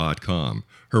robertagrimes.com.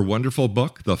 Her wonderful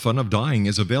book, The Fun of Dying,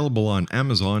 is available on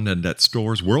Amazon and at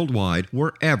stores worldwide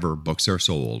wherever books are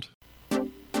sold.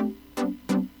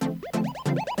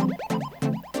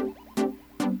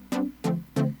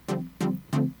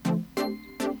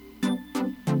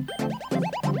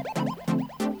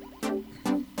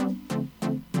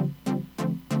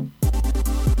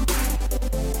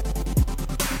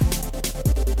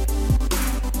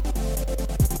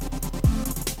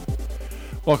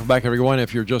 Welcome back, everyone.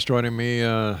 If you're just joining me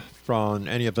from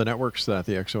any of the networks that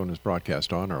the X-Zone is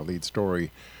broadcast on, our lead story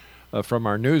from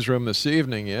our newsroom this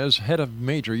evening is head of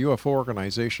major UFO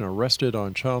organization arrested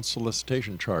on child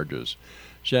solicitation charges.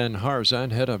 Jan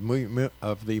Harzan, head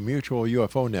of the Mutual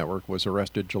UFO Network, was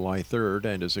arrested July 3rd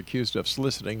and is accused of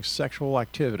soliciting sexual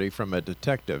activity from a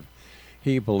detective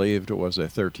he believed it was a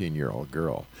 13-year-old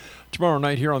girl. Tomorrow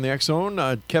night here on the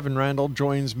X-Zone, Kevin Randall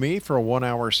joins me for a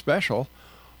 1-hour special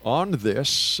on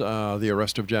this, the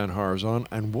arrest of Jan Harzan,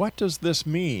 and what does this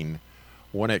mean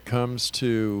when it comes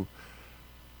to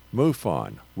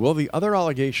MUFON? Will the other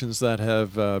allegations that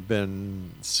have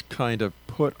been kind of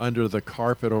put under the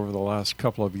carpet over the last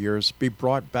couple of years be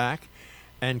brought back?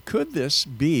 And could this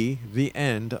be the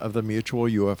end of the Mutual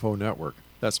UFO Network?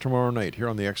 That's tomorrow night here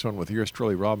on the X-Zone with yours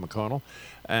truly, Rob McConnell,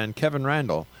 and Kevin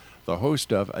Randall, the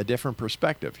host of A Different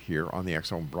Perspective here on the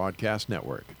X-Zone Broadcast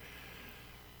Network.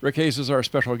 Rick Hayes is our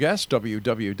special guest,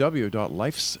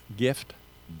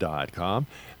 www.lifesgift.com.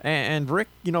 And Rick,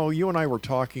 you and I were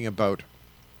talking about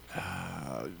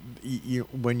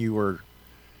when you were...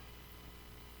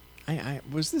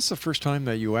 was this the first time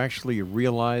that you actually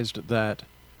realized that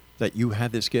you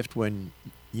had this gift when,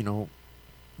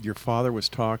 your father was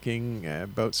talking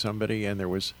about somebody and there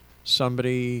was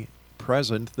somebody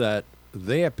present that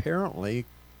they apparently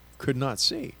could not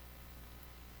see?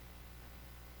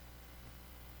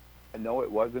 I know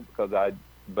it wasn't because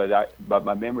but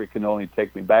my memory can only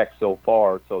take me back so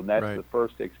far. So that's right. The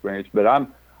first experience. But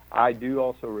I do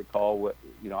also recall what,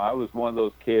 I was one of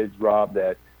those kids, Rob,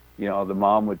 that, the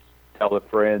mom would tell a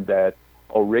friend that,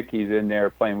 oh, Ricky's in there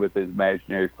playing with his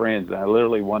imaginary friends. And I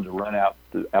literally wanted to run out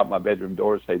my bedroom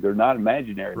door and say, they're not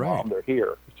imaginary, right. Mom, they're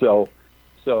here. But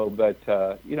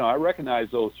I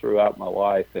recognize those throughout my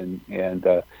life. And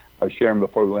I was sharing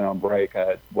before we went on break,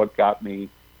 what got me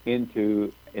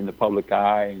into in the public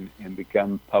eye and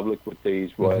become public with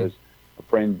these was a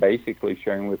friend basically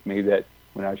sharing with me that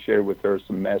when I shared with her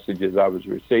some messages I was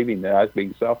receiving, that I was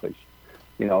being selfish.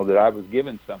 That I was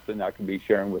given something I could be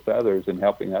sharing with others and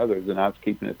helping others, and I was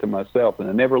keeping it to myself. And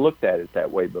I never looked at it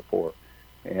that way before.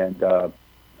 And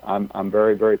I'm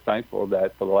very, very thankful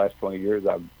that for the last 20 years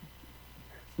I've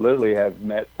literally have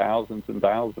met thousands and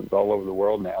thousands all over the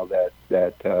world now that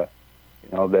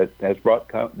has brought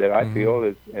that I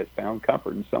feel has found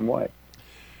comfort in some way.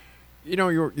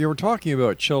 You were talking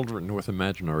about children with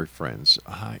imaginary friends.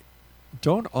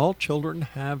 Don't all children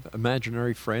have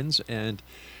imaginary friends? And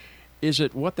is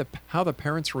it how the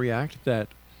parents react that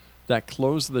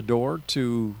close the door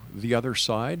to the other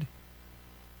side?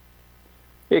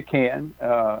 It can.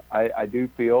 I do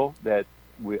feel that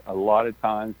a lot of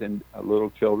times in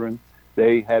little children,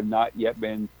 they have not yet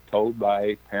been told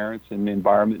by parents and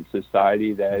environment and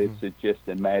society that it's just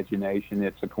imagination,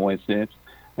 it's a coincidence,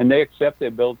 and they accept the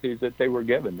abilities that they were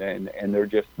given, and they're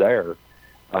just there.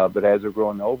 But as they're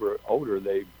growing older,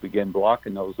 they begin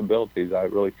blocking those abilities. I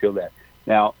really feel that.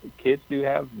 Now, kids do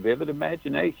have vivid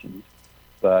imaginations,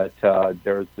 but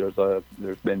there's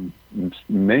been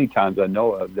many times I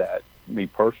know of that, me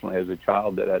personally as a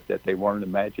child, that they weren't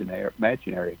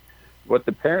imaginary. What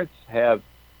the parents have,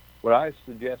 what I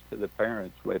suggest to the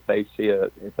parents, if they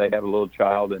have a little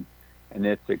child and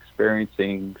it's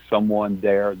experiencing someone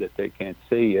there that they can't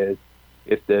see, is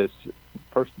if this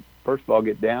first of all,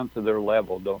 get down to their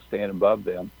level. Don't stand above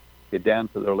them. Get down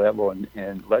to their level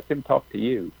and let them talk to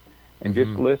you. And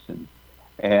just listen,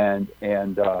 and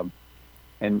the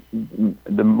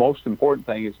most important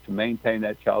thing is to maintain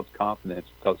that child's confidence,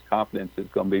 because confidence is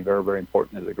going to be very, very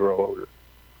important as they grow older.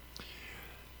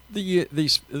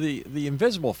 The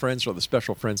invisible friends or the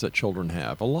special friends that children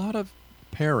have. A lot of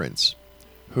parents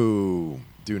who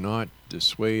do not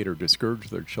dissuade or discourage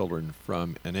their children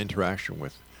from an interaction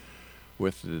with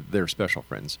their special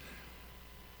friends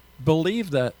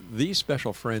believe that these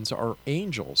special friends are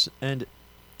angels. And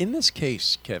in this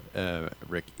case,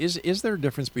 Rick, is there a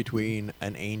difference between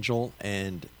an angel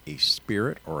and a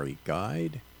spirit or a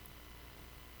guide?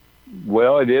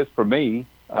 Well, it is for me.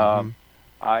 I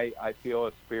feel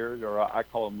a spirit, or I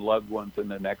call them loved ones in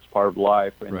the next part of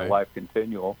life, in the life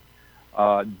continual.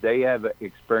 They have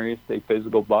experienced a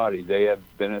physical body. They have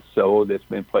been a soul that's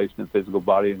been placed in a physical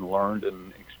body and learned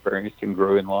and experienced and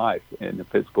grew in life in the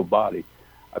physical body.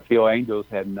 I feel angels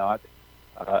have not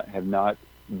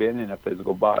been in a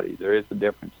physical body. There is a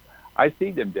difference. I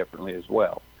see them differently as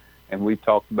well, and we've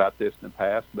talked about this in the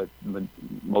past, but the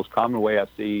most common way I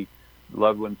see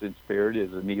loved ones in spirit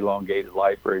is an elongated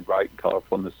light, very bright and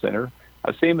colorful in the center.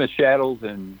 I see them as shadows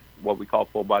and what we call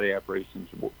full body apparitions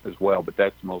as well, but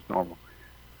that's the most normal.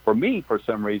 For me, for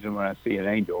some reason, when I see an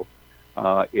angel,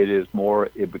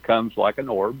 it becomes like an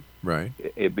orb. Right.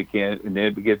 It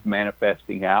begins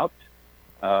manifesting out,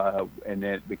 and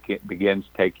then it begins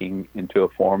taking into a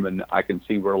form. And I can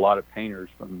see where a lot of painters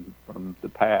from the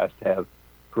past have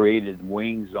created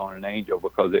wings on an angel,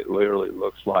 because it literally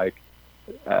looks like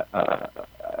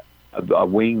a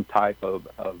wing type of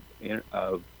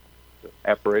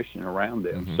apparition around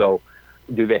them. Mm-hmm. So,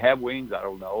 do they have wings? I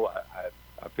don't know.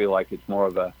 I feel like it's more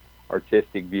of a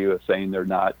artistic view of saying they're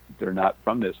not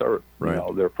from this earth. Right. You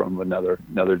know, they're from another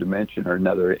dimension or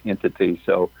another entity.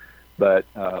 So, but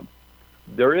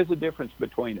there is a difference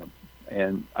between them,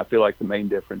 and I feel like the main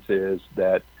difference is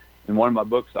that in one of my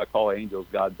books I call angels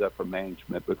God's upper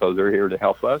management, because they're here to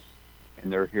help us,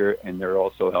 and they're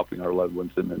also helping our loved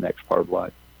ones in the next part of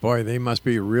life. Boy, they must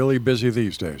be really busy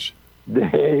these days.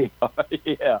 Yeah.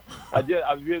 I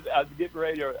was getting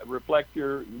ready to reflect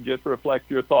your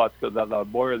thoughts, because I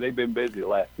thought, boy, they've been busy the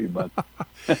last few months.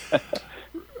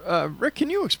 Rick, can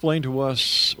you explain to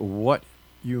us what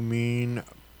you mean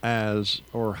as,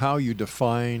 or how you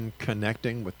define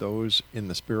connecting with those in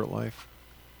the spirit life?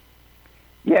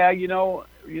 Yeah, you know,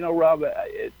 Rob,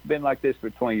 it's been like this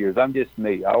for 20 years. I'm just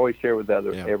me. I always share with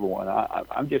everyone.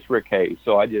 I'm just Rick Hayes.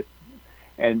 So I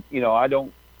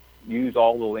don't use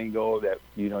all the lingo that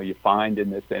you find in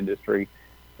this industry,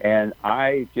 and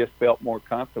I just felt more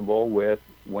comfortable with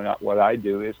what I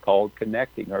do is called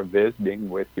connecting or visiting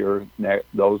with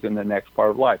those in the next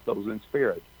part of life, those in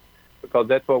spirit, because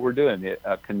that's what we're doing.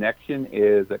 A connection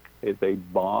is a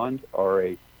bond or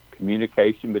a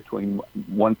communication between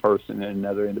one person and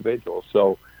another individual.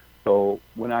 So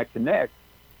when I connect,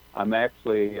 I'm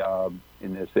actually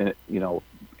in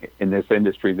this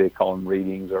industry they call them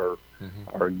readings or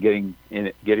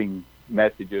getting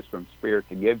messages from spirit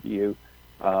to give to you.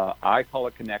 I call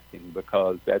it connecting,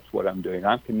 because that's what I'm doing.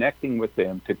 I'm connecting with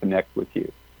them to connect with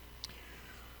you.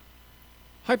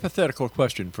 Hypothetical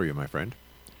question for you, my friend.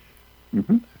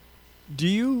 Mm-hmm. Do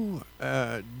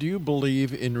you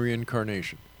believe in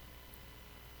reincarnation?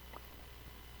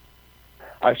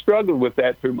 I struggled with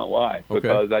that through my life,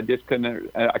 because I just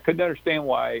couldn't understand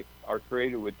why our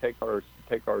Creator would take our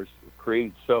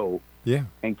created soul,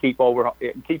 and keep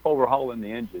overhauling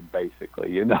the engine,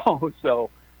 basically, So,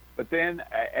 but then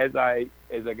as I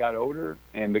got older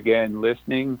and began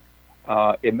listening,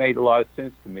 it made a lot of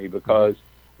sense to me, because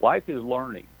life is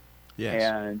learning. Yes.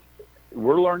 And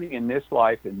we're learning in this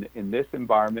life, in this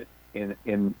environment,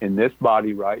 in this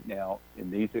body right now, in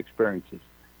these experiences.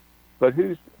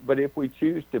 But if we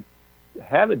choose to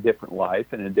have a different life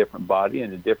and a different body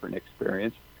and a different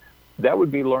experience, that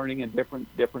would be learning in different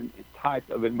type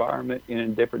of environment in a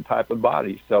different type of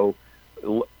body. So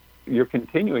you're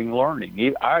continuing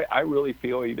learning. I really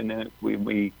feel even if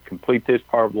we complete this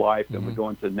part of life and we go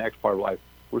into the next part of life,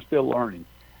 we're still learning.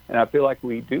 And I feel like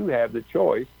we do have the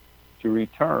choice to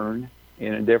return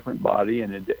in a different body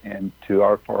and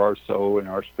for our soul and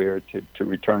our spirit to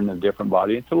return in a different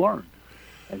body and to learn.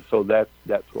 And so that's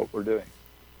what we're doing.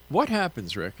 What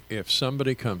happens, Rick, if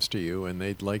somebody comes to you and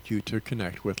they'd like you to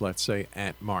connect with, let's say,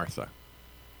 Aunt Martha,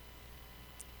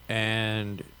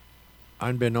 and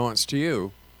unbeknownst to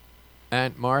you,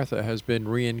 Aunt Martha has been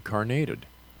reincarnated?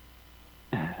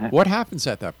 What happens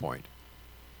at that point?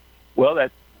 Well,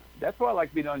 that's why I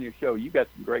like being on your show. You got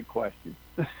some great questions.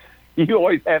 You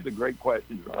always have the great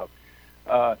questions, Rob.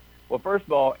 Well, first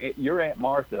of all, your Aunt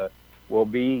Martha will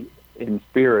be in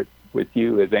spirit with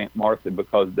you as Aunt Martha,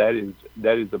 because that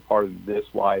is a part of this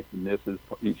life, and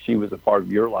she was a part of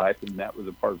your life, and that was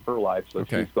a part of her life. So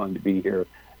she's going to be here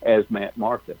as Aunt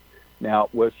Martha. Now,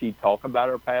 will she talk about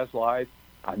her past life?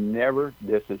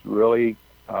 This is really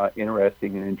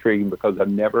interesting and intriguing, because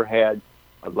I've never had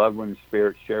a loved one in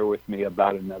spirit share with me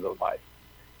about another life.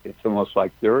 It's almost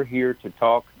like they're here to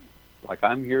talk, like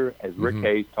I'm here as Rick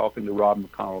Hayes talking to Rob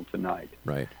McConnell tonight.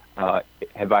 Right.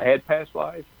 Have I had past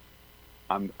lives?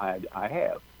 I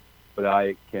have, but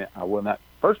I will not.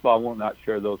 First of all, I will not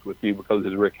share those with you, because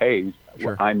as Rick Hayes,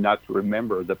 I'm not to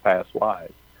remember the past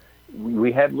lives.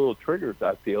 We have little triggers,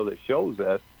 I feel, that shows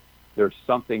us there's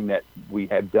something that we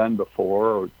have done before,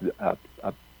 or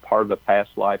a part of a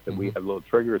past life that we have little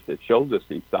triggers that shows us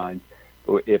these signs.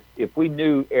 So if we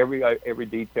knew every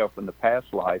detail from the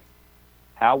past life,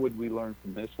 how would we learn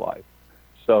from this life?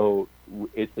 So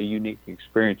it's a unique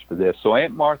experience for this. So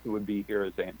Aunt Martha would be here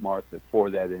as Aunt Martha for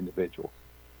that individual.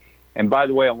 And by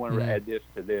the way, I want to add this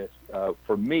to this.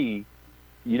 For me,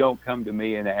 you don't come to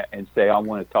me and say, I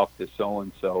want to talk to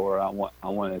so-and-so, or I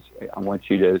want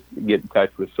you to get in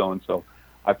touch with so-and-so.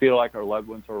 I feel like our loved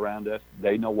ones are around us.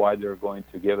 They know why they're going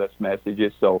to give us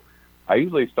messages. So I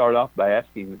usually start off by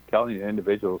telling the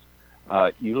individuals,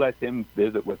 you let them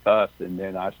visit with us, and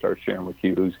then I start sharing with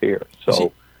you who's here.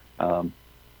 So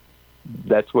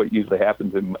that's what usually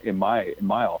happens in my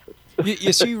office.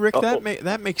 You see, Rick,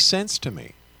 that makes sense to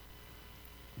me.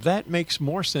 That makes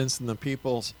more sense than the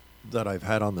people that I've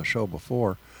had on the show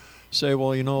before say,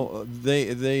 well,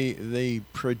 they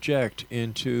project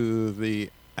into the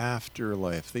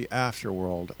afterlife, the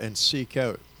afterworld, and seek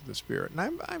out the spirit. And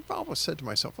I've always said to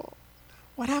myself, well,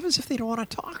 what happens if they don't want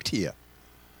to talk to you?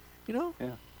 Yeah.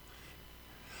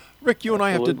 Rick, you and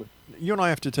I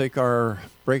have to take our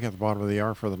break at the bottom of the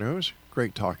hour for the news.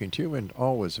 Great talking to you, and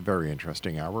always a very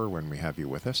interesting hour when we have you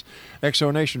with us.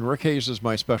 Exonation, Rick Hayes is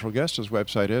my special guest. His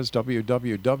website is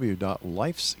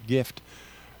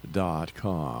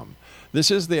www.lifesgift.com.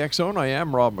 This is the X Zone. I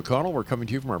am Rob McConnell. We're coming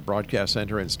to you from our broadcast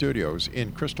center and studios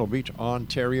in Crystal Beach,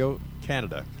 Ontario,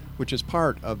 Canada, which is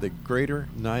part of the Greater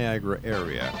Niagara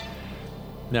area.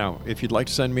 Now, if you'd like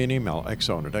to send me an email,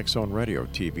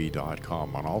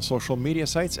 xzone@xzoneradiotv.com. On all social media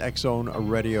sites, Xzone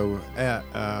Radio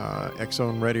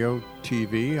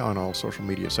TV on all social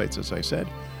media sites, as I said.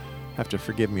 Have to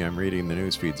forgive me, I'm reading the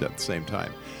news feeds at the same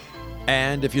time.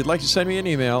 And if you'd like to send me an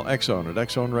email,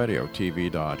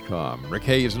 xzone@xzoneradiotv.com. Rick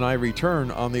Hayes and I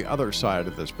return on the other side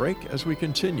of this break as we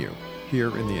continue here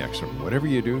in the X Zone. Whatever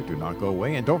you do, do not go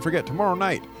away. And don't forget, tomorrow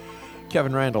night,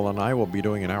 Kevin Randall and I will be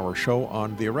doing an hour show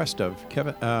on the arrest of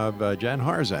Jan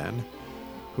Harzan,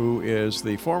 who is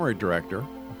the former director,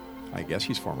 I guess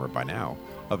he's former by now,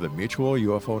 of the Mutual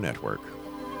UFO Network.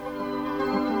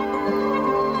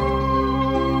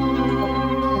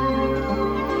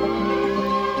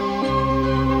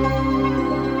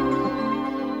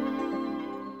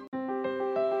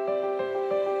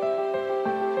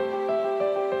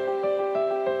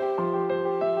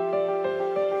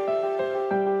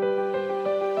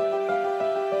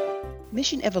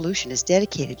 Mission Evolution is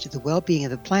dedicated to the well-being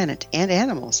of the planet and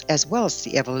animals, as well as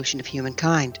the evolution of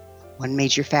humankind. One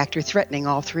major factor threatening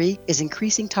all three is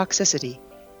increasing toxicity.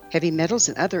 Heavy metals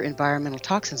and other environmental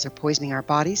toxins are poisoning our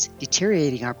bodies,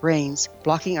 deteriorating our brains,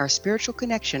 blocking our spiritual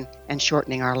connection, and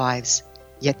shortening our lives.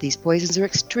 Yet these poisons are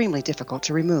extremely difficult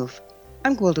to remove.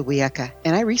 I'm Gwilda Wiyaka,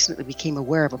 and I recently became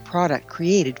aware of a product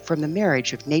created from the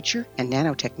marriage of nature and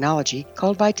nanotechnology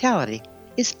called Vitality.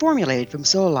 It's formulated from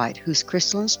zoolite, whose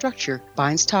crystalline structure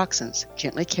binds toxins,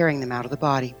 gently carrying them out of the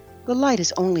body. The light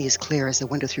is only as clear as the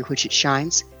window through which it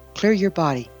shines. Clear your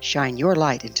body, shine your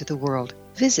light into the world.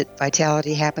 Visit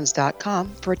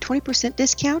vitalityhappens.com for a 20%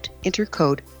 discount. Enter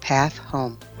code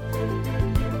PATHHOME.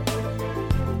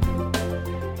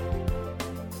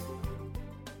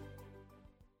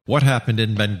 What Happened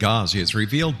in Benghazi is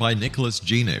revealed by Nicholas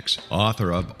Genix,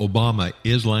 author of Obama,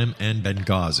 Islam, and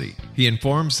Benghazi. He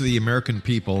informs the American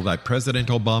people that President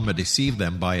Obama deceived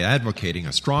them by advocating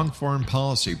a strong foreign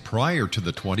policy prior to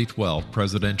the 2012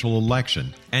 presidential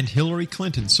election, and Hillary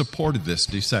Clinton supported this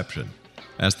deception.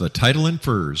 As the title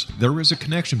infers, there is a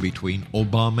connection between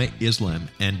Obama, Islam,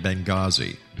 and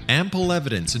Benghazi. Ample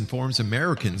evidence informs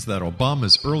Americans that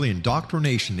Obama's early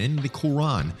indoctrination in the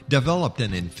Quran developed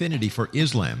an affinity for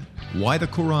Islam, why the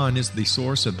Quran is the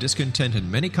source of discontent in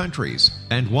many countries,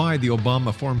 and why the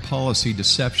Obama foreign policy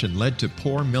deception led to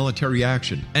poor military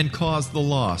action and caused the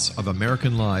loss of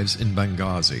American lives in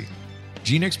Benghazi.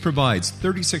 Genix provides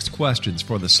 36 questions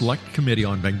for the Select Committee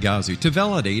on Benghazi to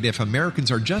validate if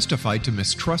Americans are justified to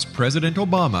mistrust President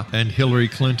Obama and Hillary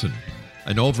Clinton.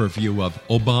 An overview of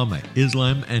Obama,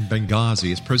 Islam, and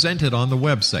Benghazi is presented on the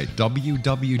website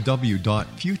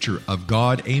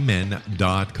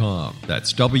www.futureofgodamen.com.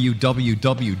 That's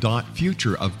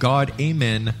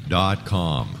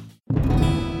www.futureofgodamen.com.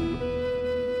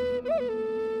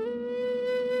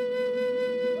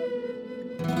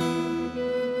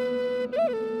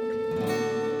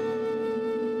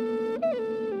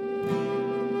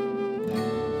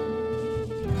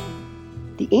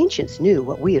 The ancients knew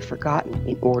what we have forgotten.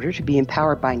 In order to be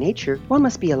empowered by nature, one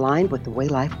must be aligned with the way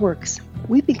life works.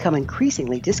 We've become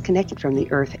increasingly disconnected from the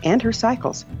earth and her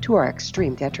cycles, to our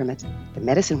extreme detriment. The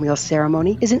medicine wheel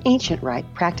ceremony is an ancient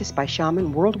rite practiced by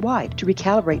shamans worldwide to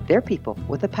recalibrate their people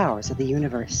with the powers of the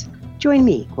universe. Join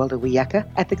me, Gwilda Wiyaka,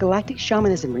 at the Galactic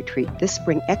Shamanism Retreat this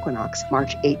spring equinox,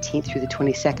 March 18th through the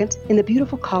 22nd, in the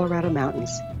beautiful Colorado Mountains.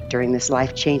 During this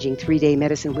life-changing 3-day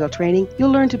medicine wheel training,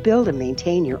 you'll learn to build and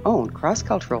maintain your own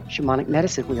cross-cultural shamanic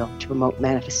medicine wheel to promote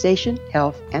manifestation,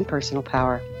 health, and personal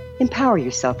power. Empower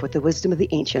yourself with the wisdom of the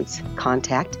ancients.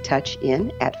 Contact Touch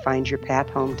In at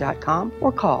findyourpathhome.com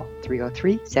or call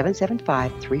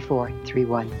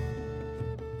 303-775-3431.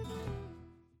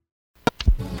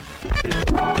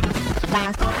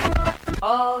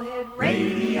 All Hit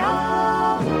Radio.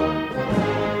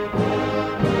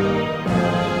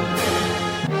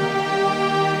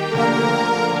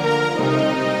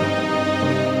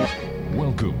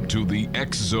 Welcome to the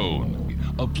X Zone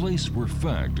a place where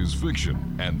fact is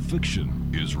fiction and fiction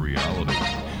is reality.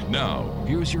 Now,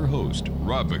 here's your host,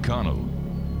 Rob McConnell.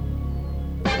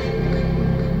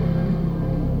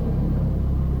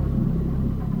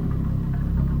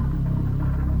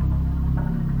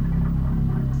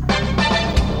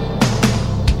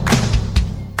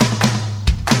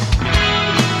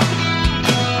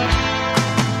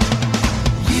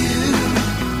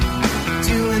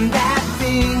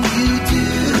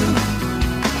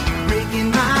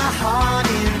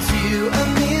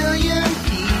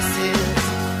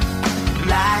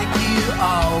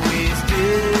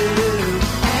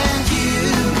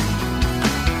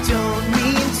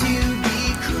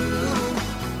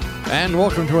 And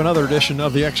welcome to another edition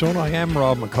of the X-Zone. I am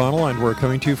Rob McConnell, and we're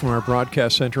coming to you from our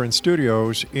broadcast center and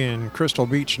studios in Crystal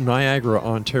Beach, Niagara,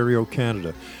 Ontario,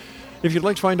 Canada. If you'd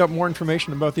like to find out more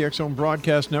information about the X-Zone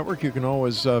Broadcast Network, you can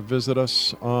always visit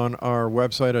us on our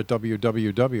website at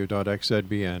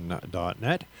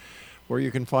www.xzbn.net, where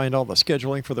you can find all the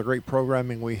scheduling for the great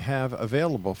programming we have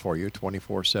available for you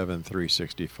 24/7,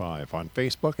 365 on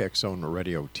Facebook, X-Zone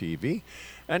Radio TV.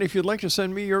 And if you'd like to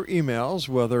send me your emails,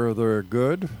 whether they're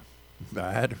good,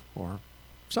 bad, or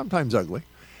sometimes ugly,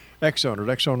 X-Zone at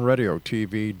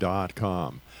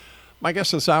xzoneradiotv.com. My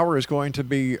guest this hour is going to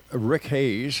be Rick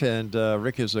Hayes, and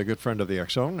Rick is a good friend of the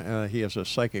X-Zone. He is a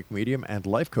psychic medium and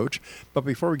life coach. But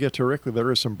before we get to Rick,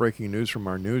 there is some breaking news from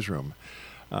our newsroom.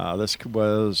 This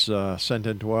was sent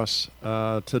in to us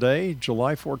today,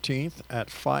 July 14th at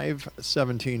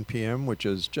 5:17 p.m., which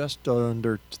is just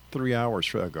under 3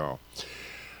 hours ago.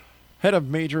 Head of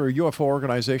major UFO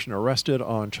organization arrested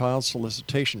on child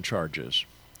solicitation charges.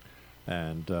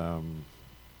 And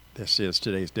this is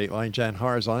today's Dateline. Jan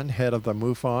Harzan, head of the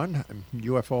MUFON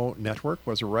UFO network,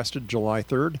 was arrested July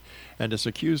 3rd and is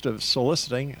accused of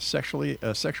soliciting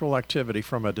sexual activity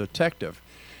from a detective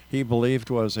he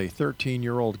believed was a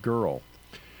 13-year-old girl.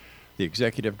 The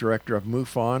executive director of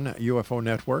MUFON UFO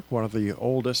network, one of the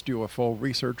oldest UFO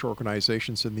research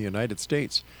organizations in the United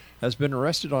States, has been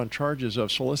arrested on charges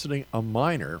of soliciting a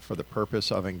minor for the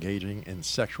purpose of engaging in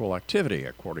sexual activity,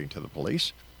 according to the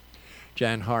police.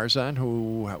 Jan Harzan,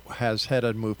 who has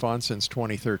headed MUFON since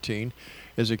 2013,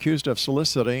 is accused of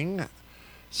soliciting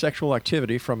sexual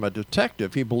activity from a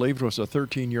detective he believed was a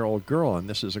 13-year-old girl, and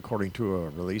this is according to a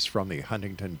release from the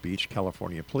Huntington Beach,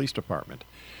 California Police Department.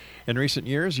 In recent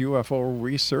years, UFO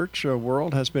research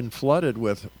world has been flooded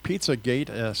with Pizzagate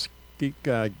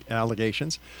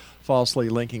allegations, falsely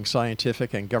linking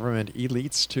scientific and government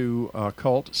elites to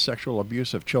occult sexual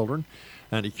abuse of children,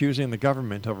 and accusing the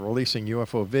government of releasing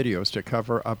UFO videos to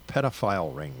cover up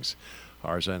pedophile rings.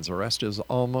 Harzan's arrest is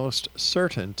almost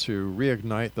certain to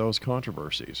reignite those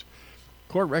controversies.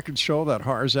 Court records show that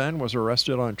Harzan was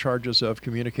arrested on charges of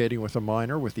communicating with a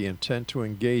minor with the intent to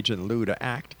engage in lewd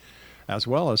act, as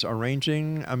well as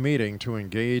arranging a meeting to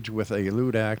engage with a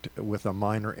lewd act with a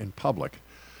minor in public.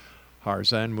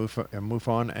 Harzan,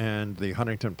 MUFON, and the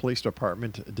Huntington Police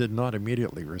Department did not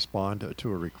immediately respond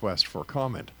to a request for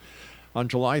comment. On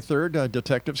July 3rd,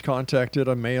 detectives contacted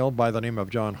a male by the name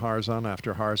of John Harzan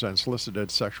after Harzan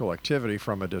solicited sexual activity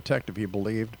from a detective he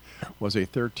believed was a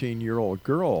 13-year-old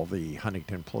girl, the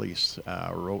Huntington Police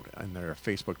wrote on their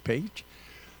Facebook page.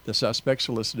 The suspect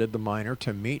solicited the minor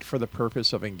to meet for the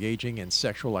purpose of engaging in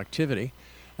sexual activity,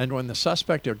 and when the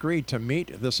suspect agreed to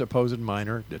meet the supposed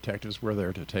minor, detectives were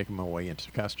there to take him away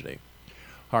into custody.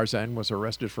 Harzan was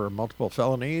arrested for multiple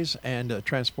felonies and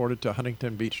transported to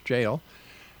Huntington Beach Jail,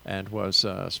 and was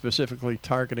specifically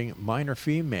targeting minor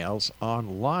females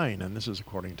online, and this is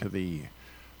according to the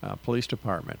police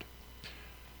department.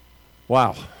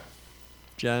 Wow.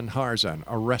 Jan Harzan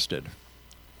arrested.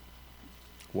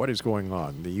 What is going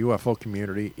on? The UFO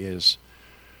community is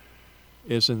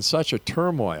in such a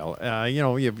turmoil.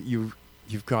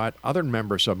 You've got other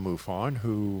members of MUFON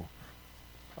who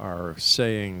are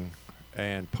saying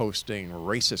and posting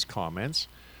racist comments.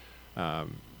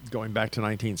 Going back to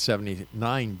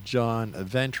 1979, John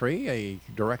Ventry, a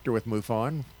director with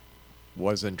MUFON,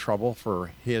 was in trouble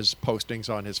for his postings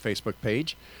on his Facebook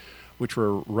page, which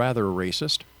were rather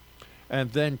racist.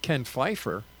 And then Ken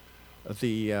Pfeiffer,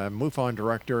 the MUFON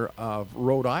director of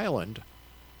Rhode Island,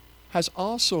 has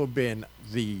also been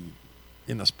in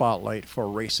the spotlight for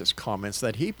racist comments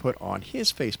that he put on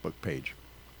his Facebook page.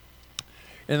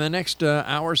 In the next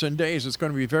hours and days, it's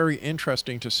going to be very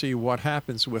interesting to see what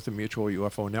happens with the Mutual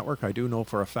UFO Network. I do know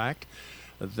for a fact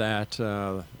that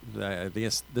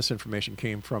this information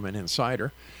came from an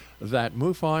insider, that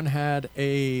MUFON had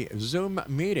a Zoom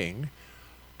meeting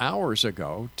hours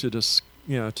ago to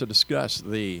discuss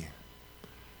the,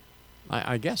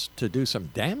 I guess, to do some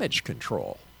damage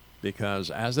control,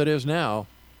 because as it is now,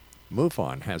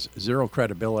 MUFON has zero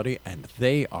credibility, and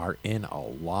they are in a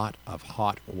lot of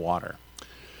hot water.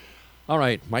 All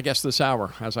right, my guest this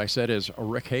hour, as I said, is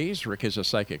Rick Hayes. Rick is a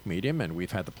psychic medium, and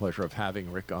we've had the pleasure of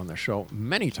having Rick on the show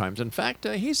many times. In fact,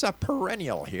 he's a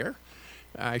perennial here.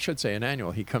 I should say an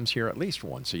annual. He comes here at least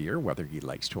once a year, whether he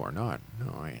likes to or not.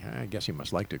 No, I guess he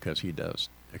must like to because he does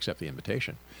accept the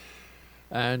invitation.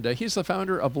 And he's the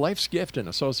founder of Life's Gift, an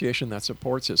association that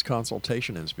supports his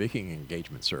consultation and speaking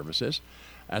engagement services.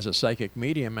 As a psychic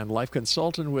medium and life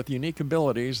consultant with unique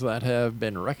abilities that have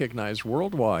been recognized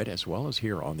worldwide as well as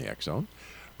here on the X Zone,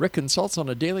 Rick consults on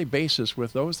a daily basis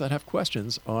with those that have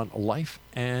questions on life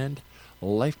and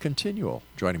life continual.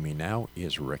 Joining me now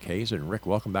is Rick Hayes. And Rick,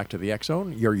 welcome back to the X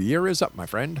Zone. Your year is up, my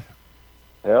friend.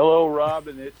 Hello, Rob,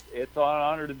 and it's an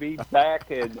honor to be back,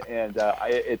 and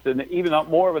it's even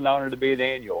more of an honor to be an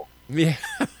annual. Yeah.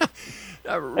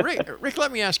 Rick,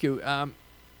 let me ask you,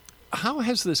 how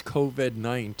has this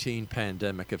COVID-19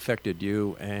 pandemic affected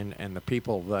you and the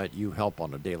people that you help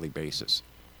on a daily basis?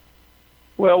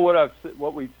 Well,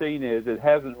 what we've seen is it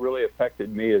hasn't really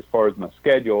affected me as far as my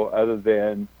schedule, other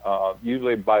than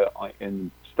usually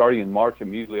starting in March,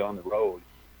 I'm usually on the road,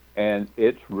 and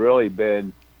it's really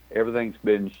been everything's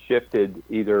been shifted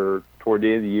either toward the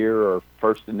end of the year or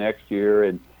first of next year,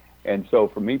 and so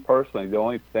for me personally, the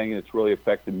only thing that's really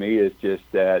affected me is just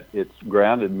that it's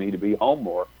grounded me to be home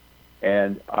more.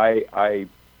 And and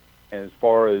as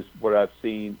far as what I've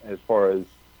seen, as far as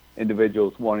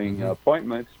individuals wanting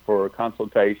appointments for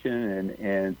consultation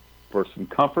and for some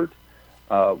comfort,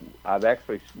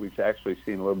 we've actually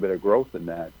seen a little bit of growth in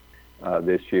that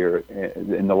this year,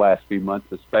 in the last few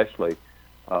months especially.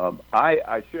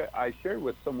 I shared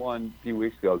with someone a few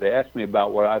weeks ago. They asked me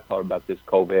about what I thought about this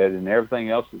COVID and everything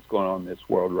else that's going on in this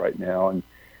world right now,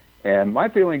 and my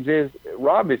feelings is,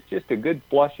 Rob, it's just a good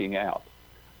flushing out.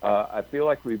 I feel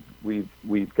like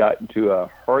we've gotten to a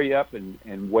hurry up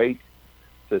and wait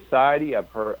society. I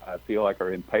feel like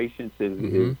our impatience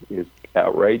is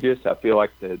outrageous. I feel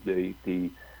like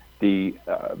the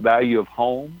value of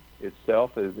home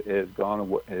itself has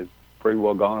pretty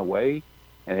well gone away,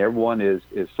 and everyone is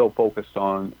so focused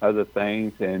on other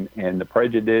things, and the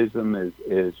prejudice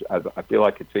is I feel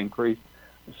like it's increased.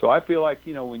 So I feel like,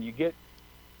 when you get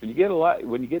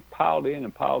piled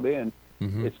in.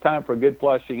 It's time for a good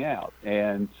flushing out,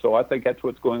 and so I think that's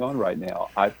what's going on right now.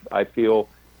 I feel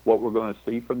what we're going to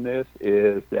see from this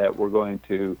is that we're going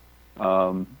to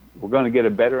get a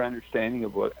better understanding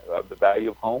of the value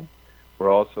of home.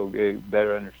 We're also getting a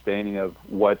better understanding of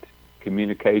what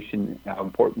communication, how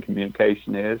important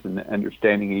communication is, and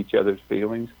understanding each other's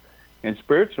feelings. And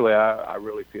spiritually, I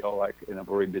really feel like, and I've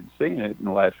already been seeing it in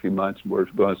the last few months, we're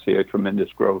going to see a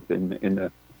tremendous growth in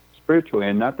the spiritual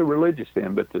end, not the religious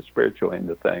end, but the spiritual end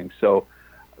of things. So,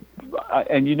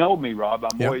 and you know me, Rob,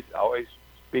 I always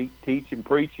speak, teach, and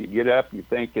preach. You get up, you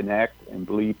think and act and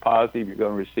believe positive. You're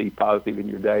going to receive positive in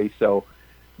your day. So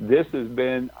I've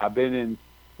been in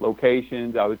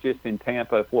locations. I was just in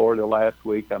Tampa, Florida last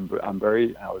week. I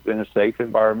was in a safe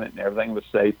environment and everything was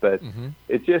safe, but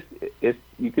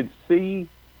you could see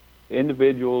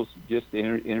individuals, just the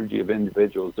energy of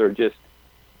individuals. They're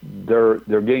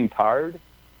getting tired,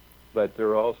 but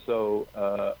they're also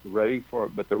ready for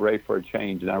a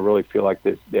change. And I really feel like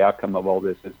the outcome of all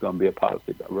this is going to be a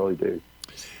positive. I really do.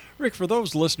 Rick, for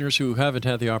those listeners who haven't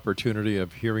had the opportunity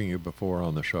of hearing you before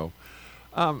on the show,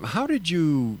 how did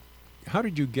you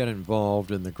get involved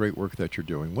in the great work that you're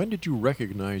doing? When did you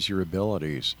recognize your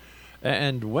abilities?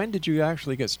 And when did you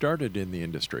actually get started in the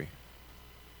industry?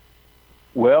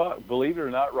 Well, believe it or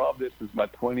not, Rob, this is my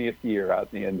 20th year out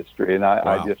in the industry, and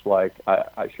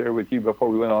I shared with you before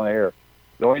we went on air,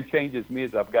 the only changes me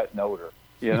is I've gotten older,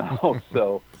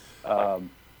 So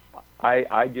I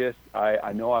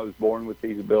know I was born with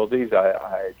these abilities.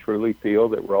 I truly feel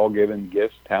that we're all given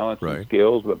gifts, talents, and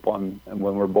skills when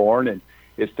we're born, and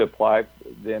it's to apply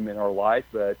them in our life.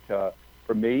 But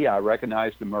for me, I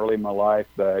recognized them early in my life,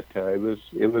 but it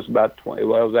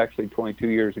was actually 22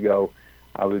 years ago.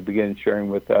 I was beginning sharing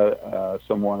with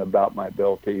someone about my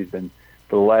abilities, and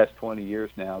for the last 20 years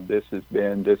now, this has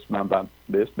been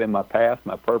my path,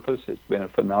 my purpose. It's been a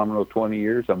phenomenal 20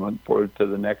 years. I'm looking forward to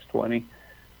the next 20.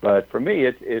 But for me,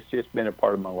 it's just been a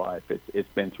part of my life.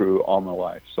 It's been through all my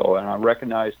life. So, and I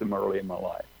recognized them early in my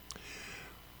life.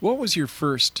 What was your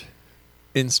first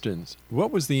instance?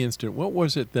 What was the instant? What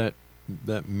was it that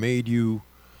made you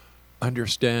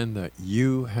understand that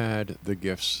you had the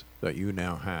gifts that you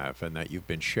now have and that you've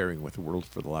been sharing with the world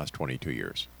for the last 22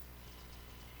 years?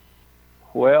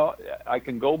 Well, I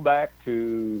can go back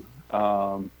to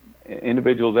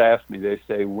individuals ask me, they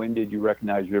say, when did you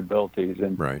recognize your abilities?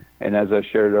 And right. And as I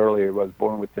shared earlier, I was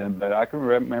born with them. But I can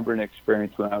remember an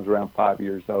experience when I was around 5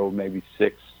 years old, maybe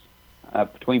 6,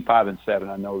 between 5 and 7,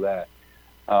 I know that,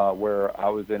 where I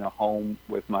was in a home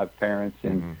with my parents,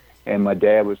 and my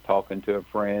dad was talking to a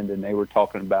friend, and they were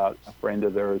talking about a friend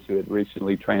of theirs who had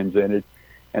recently transcended.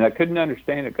 And I couldn't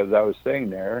understand it because I was sitting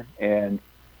there, and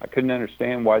I couldn't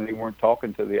understand why they weren't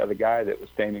talking to the other guy that was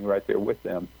standing right there with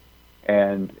them.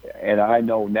 And I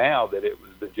know now that it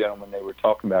was the gentleman they were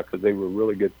talking about because they were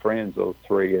really good friends, those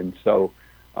three. And so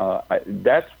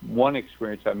that's one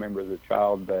experience I remember as a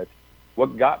child. But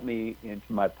what got me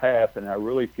into my path, and I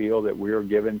really feel that we are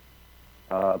given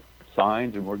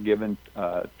signs, and we're given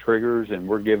triggers, and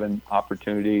we're given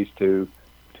opportunities to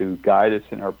guide us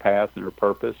in our path and our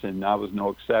purpose. And I was no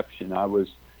exception.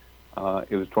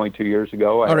 It was 22 years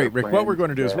ago. All right, Rick, what we're going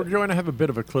to do is we're going to have a bit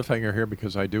of a cliffhanger here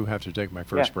because I do have to take my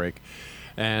first break.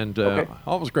 And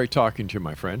always great talking to you,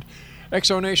 my friend.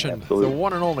 Exonation, the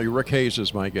one and only Rick Hayes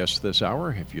is my guest this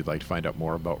hour. If you'd like to find out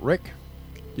more about Rick,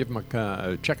 give him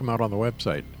check him out on the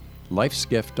website,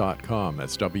 lifesgift.com.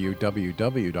 That's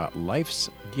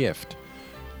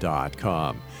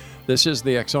www.lifesgift.com. This is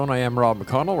the X Zone. I am Rob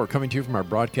McConnell. We're coming to you from our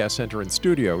broadcast center and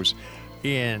studios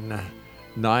in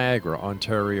Niagara,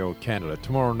 Ontario, Canada.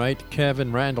 Tomorrow night,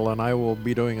 Kevin Randall and I will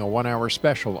be doing a 1-hour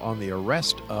special on the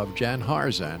arrest of Jan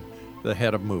Harzan, the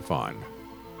head of MUFON.